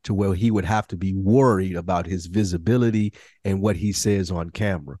to where he would have to be worried about his visibility and what he says on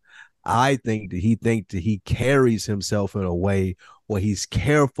camera. I think that he carries himself in a way where he's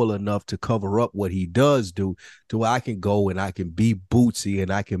careful enough to cover up what he does do to where I can go and I can be Bootsy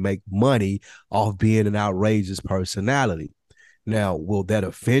and I can make money off being an outrageous personality. Now, will that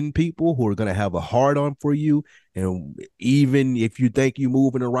offend people who are going to have a hard on for you? And even if you think you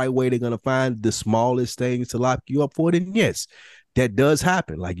move in the right way, they're going to find the smallest things to lock you up for. Then yes, that does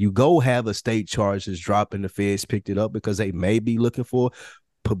happen. Like you go have a state charge that's dropping, the feds picked it up because they may be looking for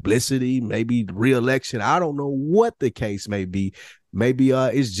publicity, maybe re-election. I don't know what the case may be. Maybe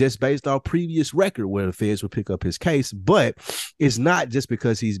it's just based on previous record where the feds would pick up his case, but it's not just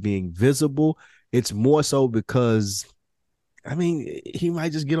because he's being visible. It's more so because I mean, he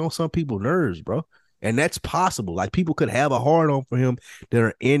might just get on some people's nerves, bro. And that's possible. Like people could have a hard on for him that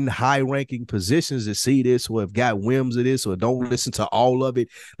are in high ranking positions that see this or have got whims of this or don't listen to all of it,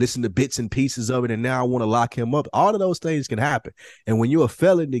 listen to bits and pieces of it, and now I want to lock him up. All of those things can happen. And when you're a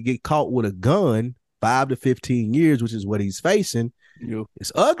felon to get caught with a gun, 5 to 15 years, which is what he's facing, Yeah.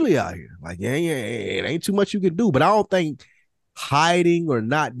 it's ugly out here. Like, yeah, it ain't too much you can do. But I don't think hiding or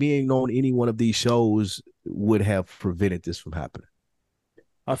not being on any one of these shows would have prevented this from happening.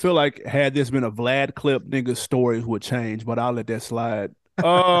 I feel like had this been a Vlad clip, niggas' stories would change, but I'll let that slide.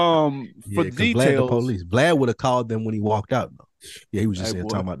 For Yeah, because Vlad the details, police. Vlad would have called them when he walked out. Though. Yeah, he was just hey saying boy,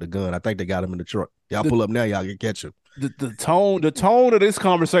 talking about the gun. I think they got him in the truck. Y'all the pull up now, y'all can catch him. the tone of this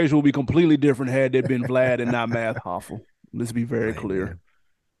conversation will be completely different had it been Vlad and not Math Hoffel. Let's be very Hey clear. man,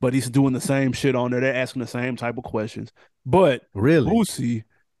 But he's doing the same shit on there. They're asking the same type of questions. But really? Boosie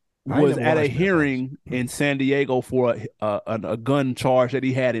I ain't was never at a watched Math House. hearing in San Diego for a gun charge that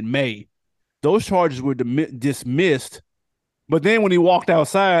he had in May. Those charges were dismissed. But then when he walked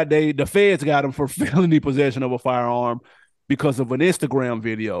outside, the feds got him for felony possession of a firearm because of an Instagram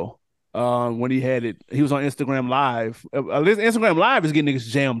video. When he was on Instagram Live. Instagram Live is getting niggas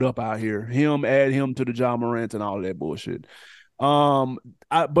jammed up out here. Add him to the John Morant and all that bullshit.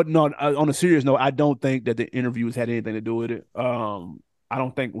 But no, on a serious note, I don't think that the interviews had anything to do with it. I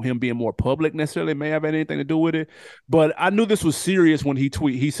don't think him being more public necessarily may have anything to do with it. But I knew this was serious when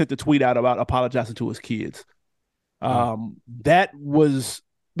he sent the tweet out about apologizing to his kids. That was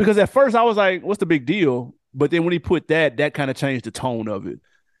because at first I was like, what's the big deal? But then when he put that kind of changed the tone of it.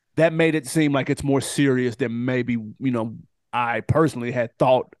 That made it seem like it's more serious than maybe, I personally had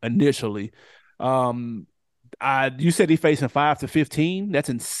thought initially. You said he facing 5 to 15. That's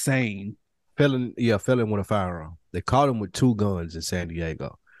insane. Felon with a firearm. They caught him with two guns in San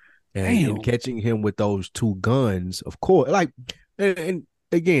Diego. And in Damn. catching him with those two guns, of course, like, and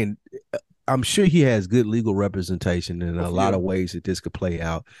again, I'm sure he has good legal representation in a lot of ways that this could play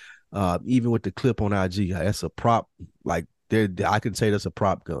out. Even with the clip on IG, that's a prop. Like I can say that's a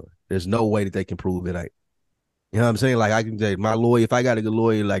prop gun. There's no way that they can prove it ain't. You know what I'm saying? Like I can say my lawyer, if I got a good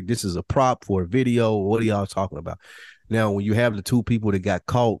lawyer, like this is a prop for a video. What are y'all talking about? Now, when you have the two people that got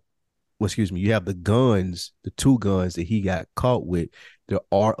caught, well, excuse me, you have the guns, the two guns that he got caught with. There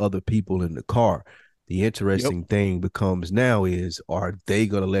are other people in the car. The Yep. interesting thing becomes now is, are they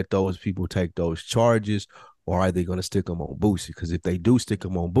going to let those people take those charges, or are they going to stick them on Boosie? Because if they do stick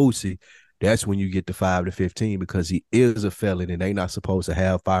him on Boosie, that's when you get the 5 to 15 because he is a felon and they not supposed to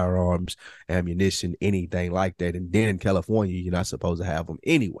have firearms, ammunition, anything like that. And then in California, you're not supposed to have them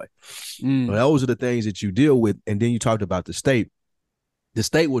anyway. Well, Mm. those are the things that you deal with. And then you talked about the state. The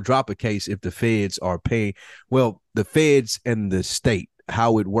state will drop a case if the feds are paying. Well, the feds and the state,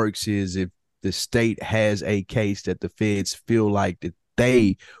 how it works is if the state has a case that the feds feel like that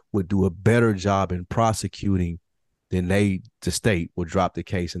they would do a better job in prosecuting, then the state will drop the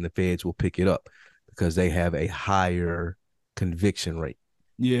case and the feds will pick it up because they have a higher conviction rate,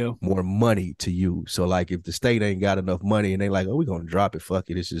 Yeah. more money to use. So like if the state ain't got enough money and they like, oh, we're gonna drop it, fuck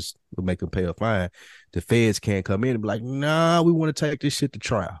it, it's just we'll make them pay a fine. The feds can't come in and be like, nah, we want to take this shit to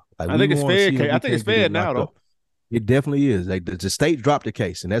trial. Like I we think it's want to fair. see him, I we think it's can't get fair him now locked up. though. It definitely is. Like the state dropped the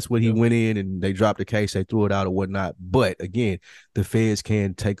case, and that's what he Yeah. went in and they dropped the case, they threw it out or whatnot. But again, the feds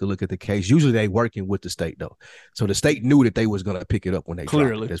can take a look at the case. Usually they working with the state though. So the state knew that they was gonna pick it up when they dropped it.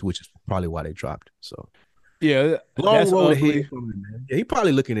 Clearly. That's which is probably why they dropped it. So Yeah. long That's road ahead ugly. from him, man. Yeah, he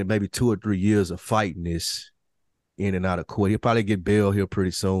probably looking at maybe 2 or 3 years of fighting this in and out of court. He'll probably get bail here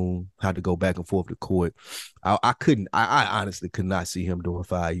pretty soon. Have to go back and forth to court. I couldn't. I honestly could not see him doing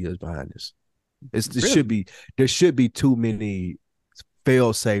 5 years behind this. Really? There should be too many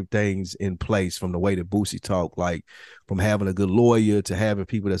fail safe things in place from the way that Boosie talk, like from having a good lawyer to having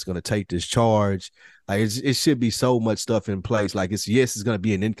people that's going to take this charge. Like it should be so much stuff in place. Like it's going to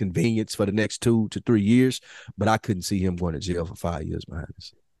be an inconvenience for the next 2 to 3 years, but I couldn't see him going to jail for 5 years behind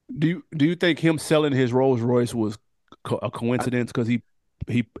this. Do you think him selling his Rolls Royce was a I, coincidence? Because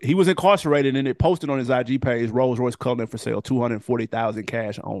he was incarcerated and it posted on his IG page Rolls Royce coming for sale, 240,000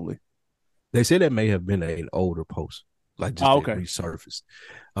 cash only. they say that may have been an older post, like just Oh, it okay. resurfaced.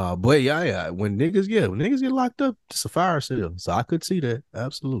 But yeah, when niggas get locked up, it's a fire sale. So I could see that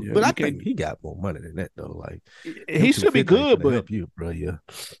absolutely. Yeah, But I you think can't. he got more money than that though. Like them He two should be fifty ain't good, gonna but help you, bro. Yeah,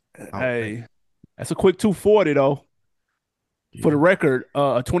 I don't think. hey, that's a quick 240 though. For the Yeah. record,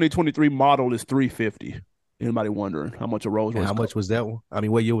 a 2023 model is 350. Anybody wondering how much a Rolls And Royce how much cost? was that one? I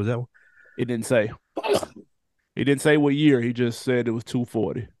mean, what year was that one? It didn't say. He didn't say what year. He just said it was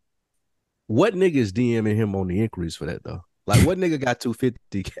 240. What nigga is DMing him on the inquiries for that though? Like, what nigga got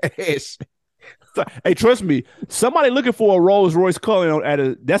 250 cash? So, hey, trust me, somebody looking for a Rolls Royce color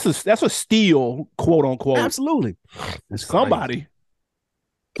at that's a steal, quote unquote. Absolutely, that's crazy.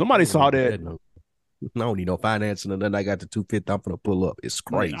 Somebody I saw need that. that note. I don't need no financing or nothing. I got the 250. I'm gonna pull up. It's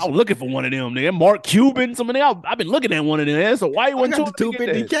Man, I crazy. was looking for one of them. Nigga. Mark Cuban, somebody. I've been looking at one of them. So why you I went to got him the to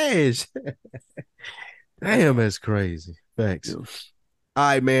get 250 that? cash. Damn, that's crazy. Thanks. Yeah. All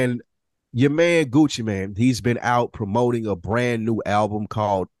right, man. Your man Gucci, man, he's been out promoting a brand new album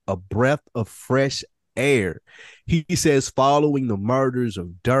called A Breath of Fresh Air. He says following the murders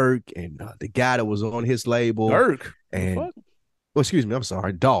of Dirk and the guy that was on his label Dirk. The and, fuck? well, excuse me, I'm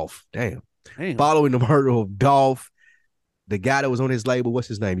sorry, Dolph. Damn. Damn. Following the murder of Dolph, the guy that was on his label, what's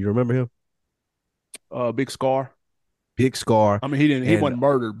his name? You remember him? Big Scar. Big Scar. I mean, he didn't. He And wasn't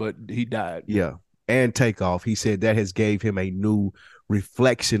murdered, but he died. yeah, and Takeoff. He said that has gave him a new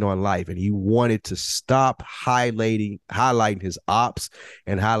reflection on life, and he wanted to stop highlighting his ops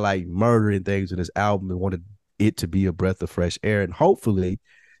and highlight murder and things in his album, and wanted it to be a breath of fresh air. And hopefully,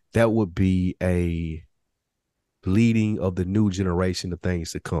 that would be a leading of the new generation of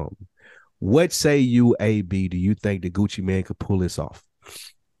things to come. What say you, AB? Do you think the Gucci Man could pull this off?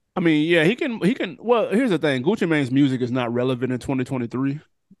 I mean, yeah, he can. He can. Well, here's the thing: Gucci Mane's music is not relevant in 2023.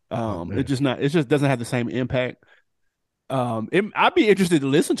 Oh It man, just not. It just doesn't have the same impact. I'd be interested to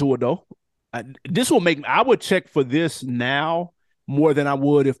listen to it though. This will make. I would check for this now more than I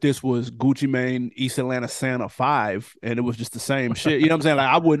would if this was Gucci Mane East Atlanta Santa 5 and it was just the same shit. You know what I'm saying?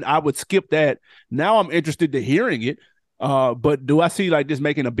 Like I would skip that. Now I'm interested to hearing it. But do I see like this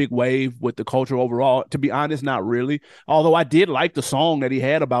making a big wave with the culture overall? To be honest, not really. Although I did like the song that he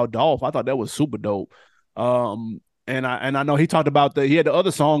had about Dolph. I thought that was super dope. And I know he talked about he had the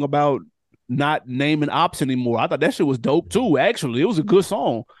other song about not naming ops anymore. I thought that shit was dope too. Actually, it was a good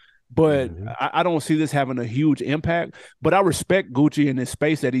song. But mm-hmm. I don't see this having a huge impact. But I respect Gucci in this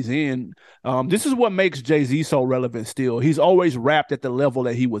space that he's in. This is what makes Jay-Z so relevant still. He's always rapped at the level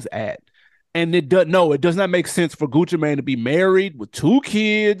that he was at. And it does not make sense for Gucci Mane to be married with 2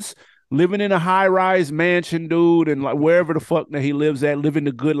 kids, living in a high-rise mansion, dude, and like wherever the fuck that he lives at, living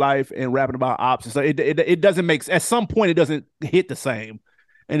the good life and rapping about ops. And so it doesn't make, at some point it doesn't hit the same.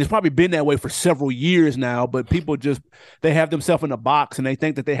 And it's probably been that way for several years now, but people just, they have themselves in a box and they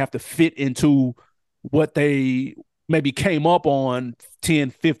think that they have to fit into what they maybe came up on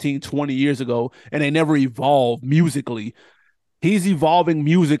 10, 15, 20 years ago, and they never evolved musically. He's evolving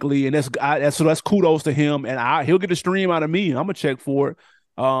musically, and that's kudos to him. And he'll get a stream out of me. I'm gonna check for it.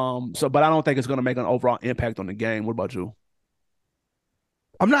 But I don't think it's gonna make an overall impact on the game. What about you?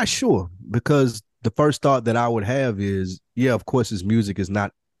 I'm not sure because the first thought that I would have is, yeah, of course, his music is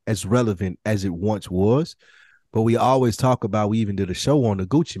not as relevant as it once was, but we always talk about. We even did a show on the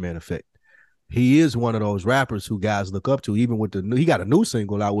Gucci Mane effect. He is one of those rappers who guys look up to. Even with he got a new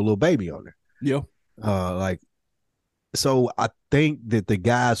single out with Lil Baby on there. Yeah. Like, so I think that the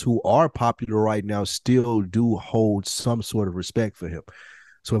guys who are popular right now still do hold some sort of respect for him.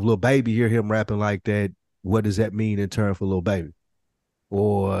 So if Lil Baby hear him rapping like that, what does that mean in turn for Lil Baby?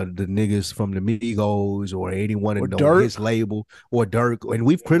 Or the niggas from the Migos or anyone on his label or Dirk. And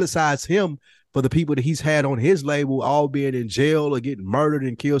we've criticized him for the people that he's had on his label all being in jail or getting murdered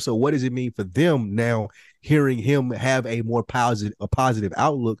and killed. So what does it mean for them now hearing him have a more positive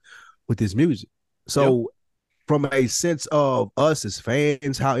outlook with his music? So from a sense of us as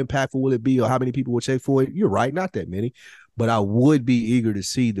fans, how impactful will it be or how many people will check for it? You're right, not that many. But I would be eager to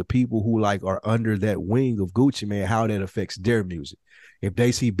see the people who like are under that wing of Gucci Mane, how that affects their music. If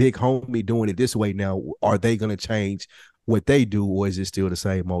they see Big Homie doing it this way now, are they going to change what they do, or is it still the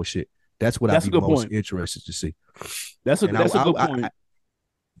same old shit? That's what I'd be most interested to see. That's a good point.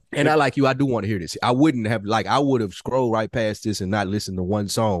 And I like you, I do want to hear this. I would have scrolled right past this and not listened to one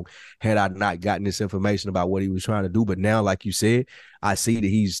song had I not gotten this information about what he was trying to do. But now, like you said, I see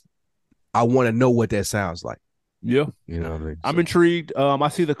that I want to know what that sounds like. Yeah. You know what I mean? I'm intrigued. I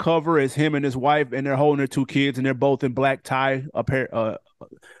see the cover as him and his wife, and they're holding their 2 kids, and they're both in black tie.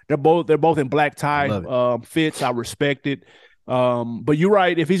 They're both in black tie fits. I respect it. But you're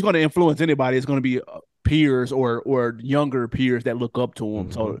right. If he's going to influence anybody, it's going to be peers or younger peers that look up to him.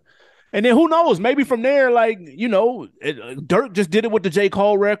 Mm-hmm. So, and then who knows? Maybe from there, like, Dirk just did it with the J.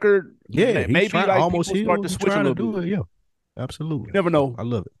 Cole record. Yeah, maybe like almost start to switch a little bit. Yeah, absolutely. You never know. I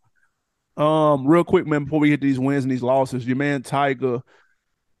love it. Real quick, man, before we hit these wins and these losses, your man Tyga,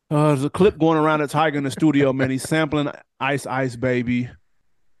 there's a clip going around of Tyga in the studio, man. He's sampling Ice Ice Baby.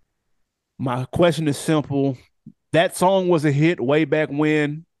 My question is simple. That song was a hit way back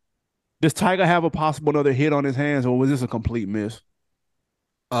when. Does Tyga have a possible another hit on his hands, or was this a complete miss?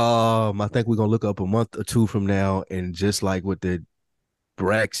 I think we're gonna look up a month or two from now, and just like with the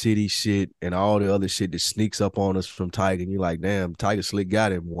Rack City shit and all the other shit that sneaks up on us from Tyga, and you're like, damn, Tyga Slick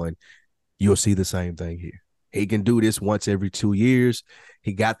got him one. You'll see the same thing here. He can do this once every 2 years.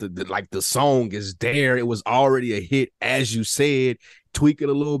 He got the song is there. It was already a hit, as you said. Tweak it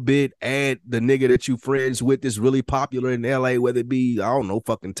a little bit. Add the nigga that you friends with is really popular in LA, whether it be, I don't know,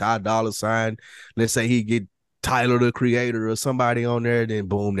 fucking Ty Dolla $ign. Let's say he get Tyler the Creator or somebody on there, then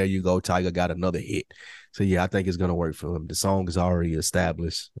boom, there you go. Tyga got another hit. So yeah, I think it's gonna work for him. The song is already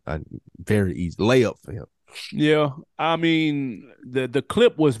established. Very easy layup for him. Yeah, I mean, the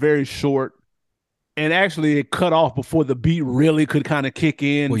clip was very short, and actually it cut off before the beat really could kind of kick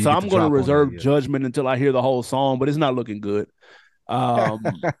in. So I'm going to reserve judgment until I hear the whole song, but it's not looking good.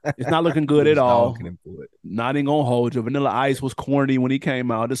 It's not looking good at all. Not even gonna hold you. Vanilla Ice was corny when he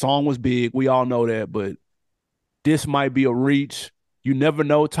came out. The song was big. We all know that, but this might be a reach. You never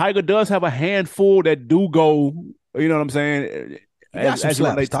know. Tyga does have a handful that do go. You know what I'm saying? He got some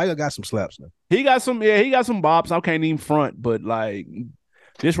slaps. Tyga got some slaps now. He got some bops. I can't even front, but like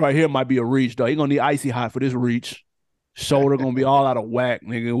this right here might be a reach, though. He gonna need icy hot for this reach. Shoulder gonna be all out of whack,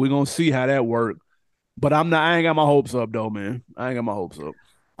 nigga. We're gonna see how that work. But I ain't got my hopes up, though, man. I ain't got my hopes up.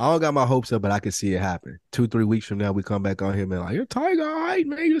 I don't got my hopes up, but I can see it happen. 2-3 weeks from now, we come back on here, man. Like, you're Tyga, all right,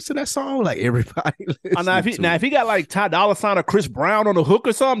 man. You listen to that song, like everybody. If he got like Ty Dolla $ign or Chris Brown on the hook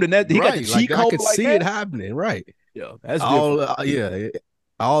or something, then he got the cheat code. I can see it happening, right? Yeah, that's all.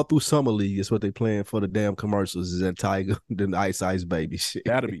 All through Summer League is what they playing for the damn commercials. Is that Tyga, the Ice Ice Baby shit?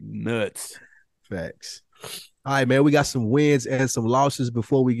 That'd be nuts. Facts. All right, man. We got some wins and some losses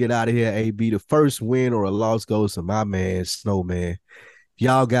before we get out of here. AB, the first win or a loss goes to my man Snowman.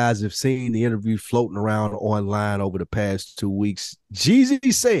 Y'all guys have seen the interview floating around online over the past 2 weeks.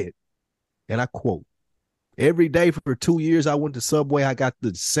 Jeezy said, and I quote, "Every day for 2 years, I went to Subway. I got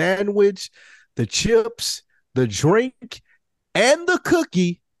the sandwich, the chips, the drink, and the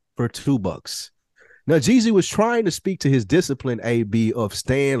cookie for $2." Now, Jeezy was trying to speak to his discipline, AB, of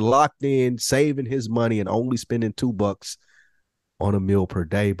staying locked in, saving his money, and only spending $2 on a meal per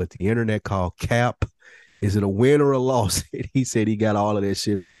day. But the internet called cap. Is it a win or a loss? He said he got all of that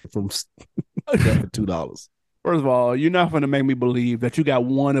shit from that for $2. First of all, you're not going to make me believe that you got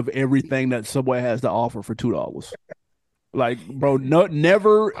one of everything that Subway has to offer for $2. Like, bro, no,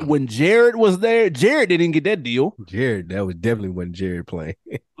 never. When Jared was there, Jared didn't get that deal. Jared, that was definitely when Jared playing.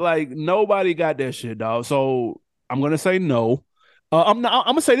 Like, nobody got that shit, dog. So I'm gonna say no. I'm not.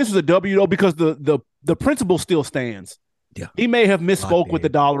 I'm gonna say this is a W though because the principle still stands. Yeah, he may have misspoke with the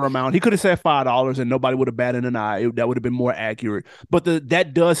dollar amount. He could have said $5 and nobody would have batted an eye. That would have been more accurate. But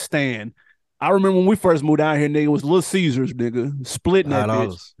that does stand. I remember when we first moved down here, nigga, it was Little Caesars, nigga, splitting that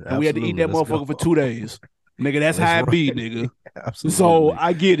bitch, and we had to eat that motherfucker for 2 days. Nigga, that's how it be, nigga. Absolutely. So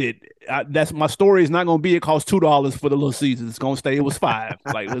I get it. That's my story is not gonna be it cost $2 for the Little Caesars. It's gonna stay. It was $5.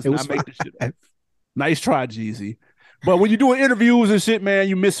 Like let's not make this shit. Nice try, Jeezy. But when you're doing interviews and shit, man,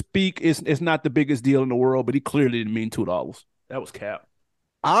 you misspeak. It's not the biggest deal in the world. But he clearly didn't mean $2. That was cap.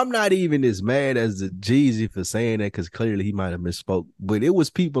 I'm not even as mad as the Jeezy for saying that because clearly he might have misspoke. But it was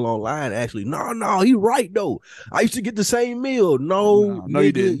people online actually. No, he right though. I used to get the same meal. No,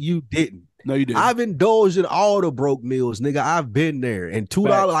 nigga, you didn't. No, you didn't. I've indulged in all the broke meals, nigga. I've been there. And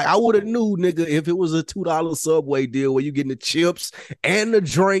 $2, like I would have knew, nigga, if it was a $2 Subway deal where you getting the chips and the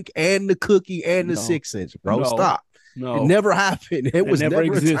drink and the cookie and the 6-inch, bro. No. Stop. No. It never happened. It was never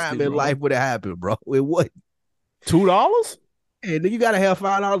existed, a time in life where it happened, bro. It wasn't. $2? And then you gotta have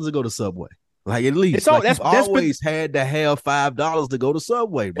 $5 to go to Subway. Like at least you've always had to have $5 to go to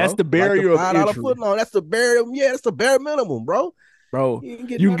Subway, bro. That's the barrier like the $5 footlong. That's the barrier. Yeah, that's the bare minimum, bro. Bro, you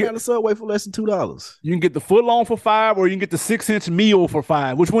can get out of Subway for less than $2. You can get the footlong for $5, or you can get the 6-inch meal for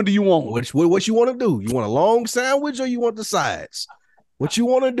 $5. Which one do you want? What you want to do? You want a long sandwich or you want the sides? What you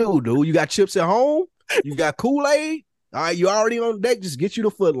want to do, dude? You got chips at home? You got Kool-Aid? All right, you already on deck. Just get you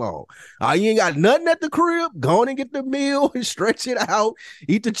the footlong. You ain't got nothing at the crib. Go on and get the meal and stretch it out.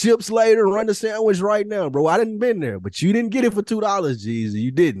 Eat the chips later. Run the sandwich right now, bro. I didn't been there, but you didn't get it for $2, Jeezy.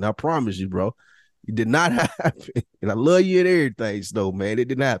 You didn't. I promise you, bro. It did not happen. And I love you and everything, though, man. It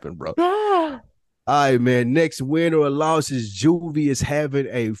didn't happen, bro. All right, man. Next win or loss is Juvie is having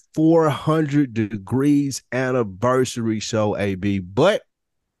a 400 degrees anniversary show, AB. But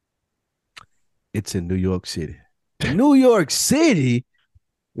it's in New York City. New York City,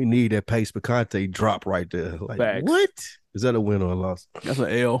 we need that Pace Picante drop right there. Like, facts. What? Is that a win or a loss? That's an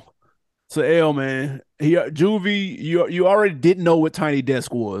L. It's an L, man. Juvie, you already didn't know what Tiny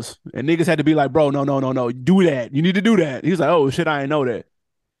Desk was. And niggas had to be like, bro, no. Do that. You need to do that. He was like, oh, shit, I didn't know that.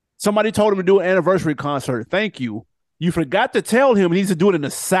 Somebody told him to do an anniversary concert. Thank you. You forgot to tell him he needs to do it in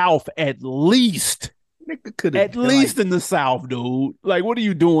the South at least. At least in the South, dude. Like, what are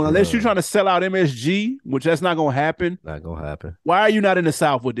you doing? Unless you're trying to sell out MSG, which that's not gonna happen. Not gonna happen. Why are you not in the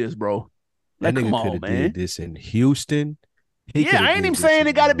South with this, bro? Like, that nigga could have did this in Houston. I ain't even saying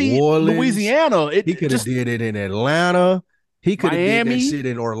it got to be Louisiana. He could have did it in Atlanta. He could have did that shit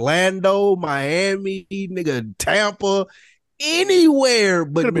in Orlando, Miami, nigga, Tampa, anywhere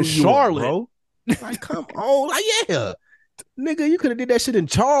but New Charlotte, bro. Like, come on, like yeah. Nigga, you could have did that shit in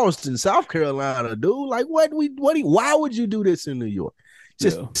Charleston, South Carolina, dude. Like, why would you do this in New York?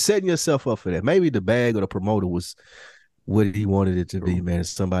 Just setting yourself up for that. Maybe the bag or the promoter was what he wanted it to be, man.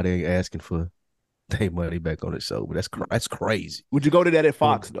 Somebody ain't asking for their money back on the show, but that's crazy. Would you go to that at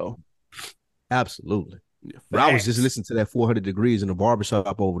Fox, though? Absolutely. Yeah, but I was just listening to that 400 Degrees in the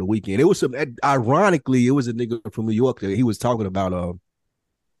barbershop over the weekend. It was ironically, it was a nigga from New York that he was talking about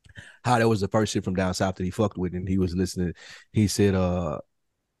how that was the first shit from down south that he fucked with, and he was listening. He said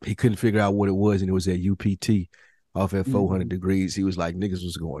he couldn't figure out what it was, and it was at UPT off at 400 Degrees. He was like, niggas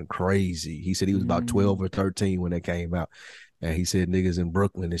was going crazy. He said he was about 12 or 13 when that came out. And he said niggas in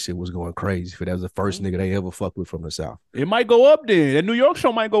Brooklyn and shit was going crazy. For that was the first nigga they ever fucked with from the South. It might go up then. That New York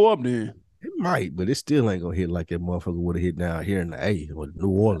show might go up then. It might, but it still ain't gonna hit like that motherfucker would have hit down here in the A or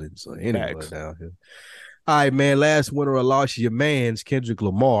New Orleans or anywhere down here. All right, man. Last winner or loss, your man's Kendrick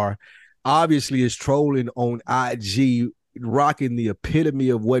Lamar obviously is trolling on IG, rocking the epitome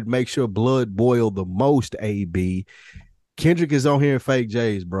of what makes your blood boil the most, AB. Kendrick is on here in fake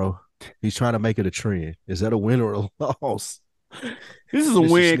J's, bro. He's trying to make it a trend. Is that a win or a loss? This is a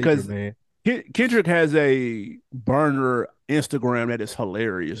win because Kendrick has a burner Instagram that is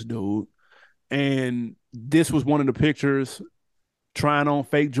hilarious, dude. And this was one of the pictures trying on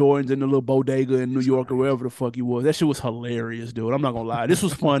fake Jordans in the little bodega in New York or wherever the fuck he was. That shit was hilarious, dude. I'm not gonna lie. This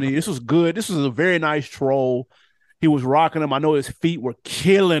was funny. This was good. This was a very nice troll. He was rocking them. I know his feet were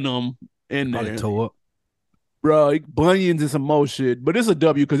killing him in there. Toe up. bro. Bunions and some more shit, but it's a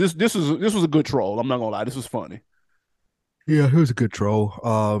W because this was a good troll. I'm not gonna lie, this was funny. Yeah, he was a good troll.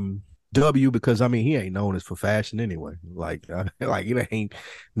 W because I mean he ain't known as for fashion anyway. Like like it ain't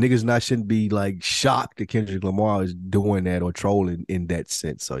niggas not shouldn't be like shocked that Kendrick Lamar is doing that or trolling in that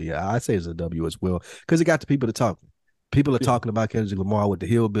sense. So yeah, I say it's a W as well because it got the people to talking. People are Yeah, talking about Kendrick Lamar with the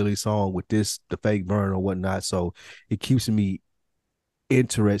hillbilly song, with this the fake burn or whatnot. So it keeps me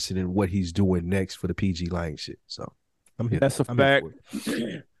interested in what he's doing next for the PG Lang shit. So I'm here. that's a I'm here fact. for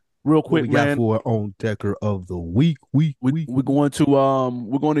it. Real What quick, we got man. for our own Decker of the week? Week, We week. we're going to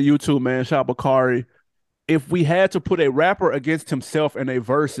YouTube, man. Shop Bakari. If we had to put a rapper against himself in a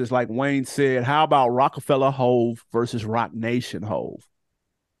versus, like Wayne said, how about Rockefeller Hove versus Rock Nation Hove?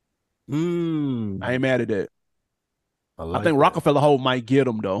 I ain't Mm, mad at that. I I like think that. Rockefeller Hove might get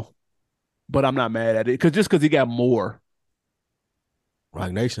him though, but I'm not mad at it because he got more.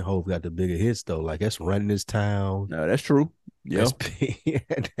 Rock Nation Hope got the bigger hits though. Like that's running this town. No, that's true. Yeah, That's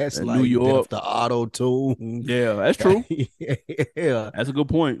that's and New like York. Death to Auto Tune. Yeah, that's true. Yeah, That's a good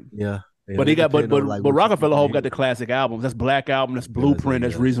point. yeah, yeah. But he That got depends on like but what you Rockefeller consider Hove got hit. the classic albums. That's Black Album. That's He does that. Blueprint.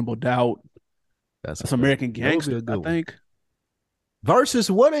 That's Yeah, Reasonable Doubt. that's a That's fact. American That would be Gangster. a I good one. think. Versus,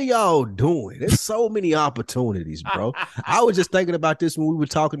 what are y'all doing? There's so many opportunities, bro. I was just thinking about this when we were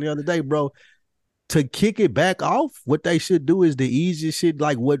talking the other day, bro. To kick it back off, what they should do is the easiest shit,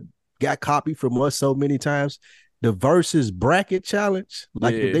 like what got copied from us so many times. The versus bracket challenge.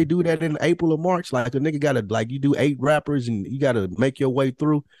 Like if Yeah, they do that in April or March, like a nigga gotta like you do 8 rappers and you gotta make your way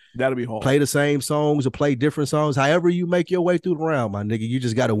through, that'll be play hard. the same songs or play different songs. However you make your way through the round, my nigga, you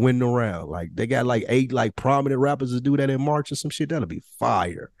just gotta win the round. Like they got like 8 like prominent rappers to do that in March or some shit. That'll be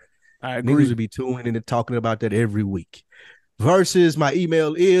fire. I Niggas agree. would be tuning in and talking about that every week. Versus my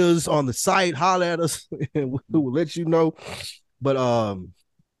email is on the site. Holler at us and we'll let you know. But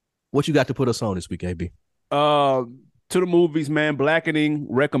what you got to put us on this week, AB? Uh, to the movies, man. Blackening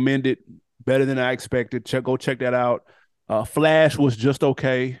recommended. Better than I expected. Go check that out. Flash was just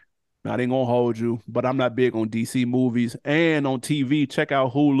okay. I ain't gonna hold you, but I'm not big on DC movies. And on TV, check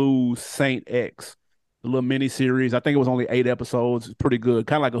out Hulu's Saint X, the little mini series. I think it was only 8 episodes. It's pretty good,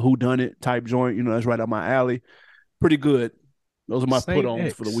 kind of like a Who Done It type joint. You know, that's right up my alley. Pretty good. Those are my put Saint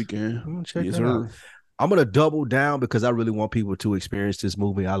ons for the X. weekend. I'm gonna check Yes, that out. sir. I'm gonna double down because I really want people to experience this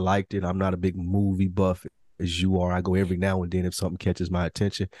movie. I liked it. I'm not a big movie buff as you are. I go every now and then if something catches my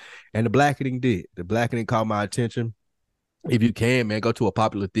attention. And the Blackening did. The Blackening caught my attention. If you can, man, go to a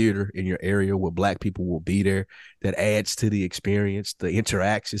popular theater in your area where black people will be there. That adds to the experience, the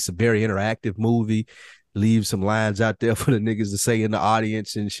interaction. It's a very interactive movie. Leave some lines out there for the niggas to say in the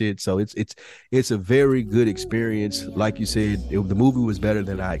audience and shit. So it's a very good experience. Like you said, the movie was better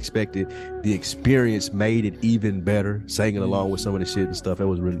than I expected. The experience made it even better. Singing along with some of the shit and stuff, that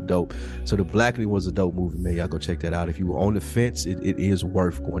was really dope. So The Blackening was a dope movie, man. Y'all go check that out. If you were on the fence, it is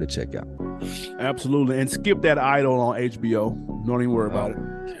worth going to check out. Absolutely. And skip that Idol on HBO. Don't even worry about it.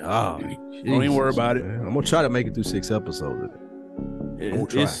 Oh, Don't even worry about it. Man. I'm gonna try to make it through 6 episodes of it. I'm gonna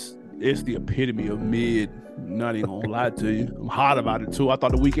try. It's the epitome of mid. Not even gonna lie to you. I'm hot about it too. I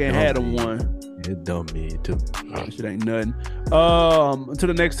thought the weekend had him one. It dumb me too. Shit ain't nothing. Until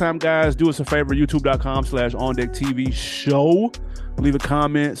the next time, guys, do us a favor, youtube.com/OnDeckTV show. Leave a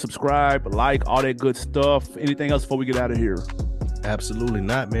comment, subscribe, like, all that good stuff. Anything else before we get out of here? Absolutely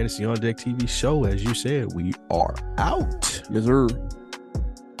not, man. It's the On Deck TV show. As you said, we are out. Yes, sir.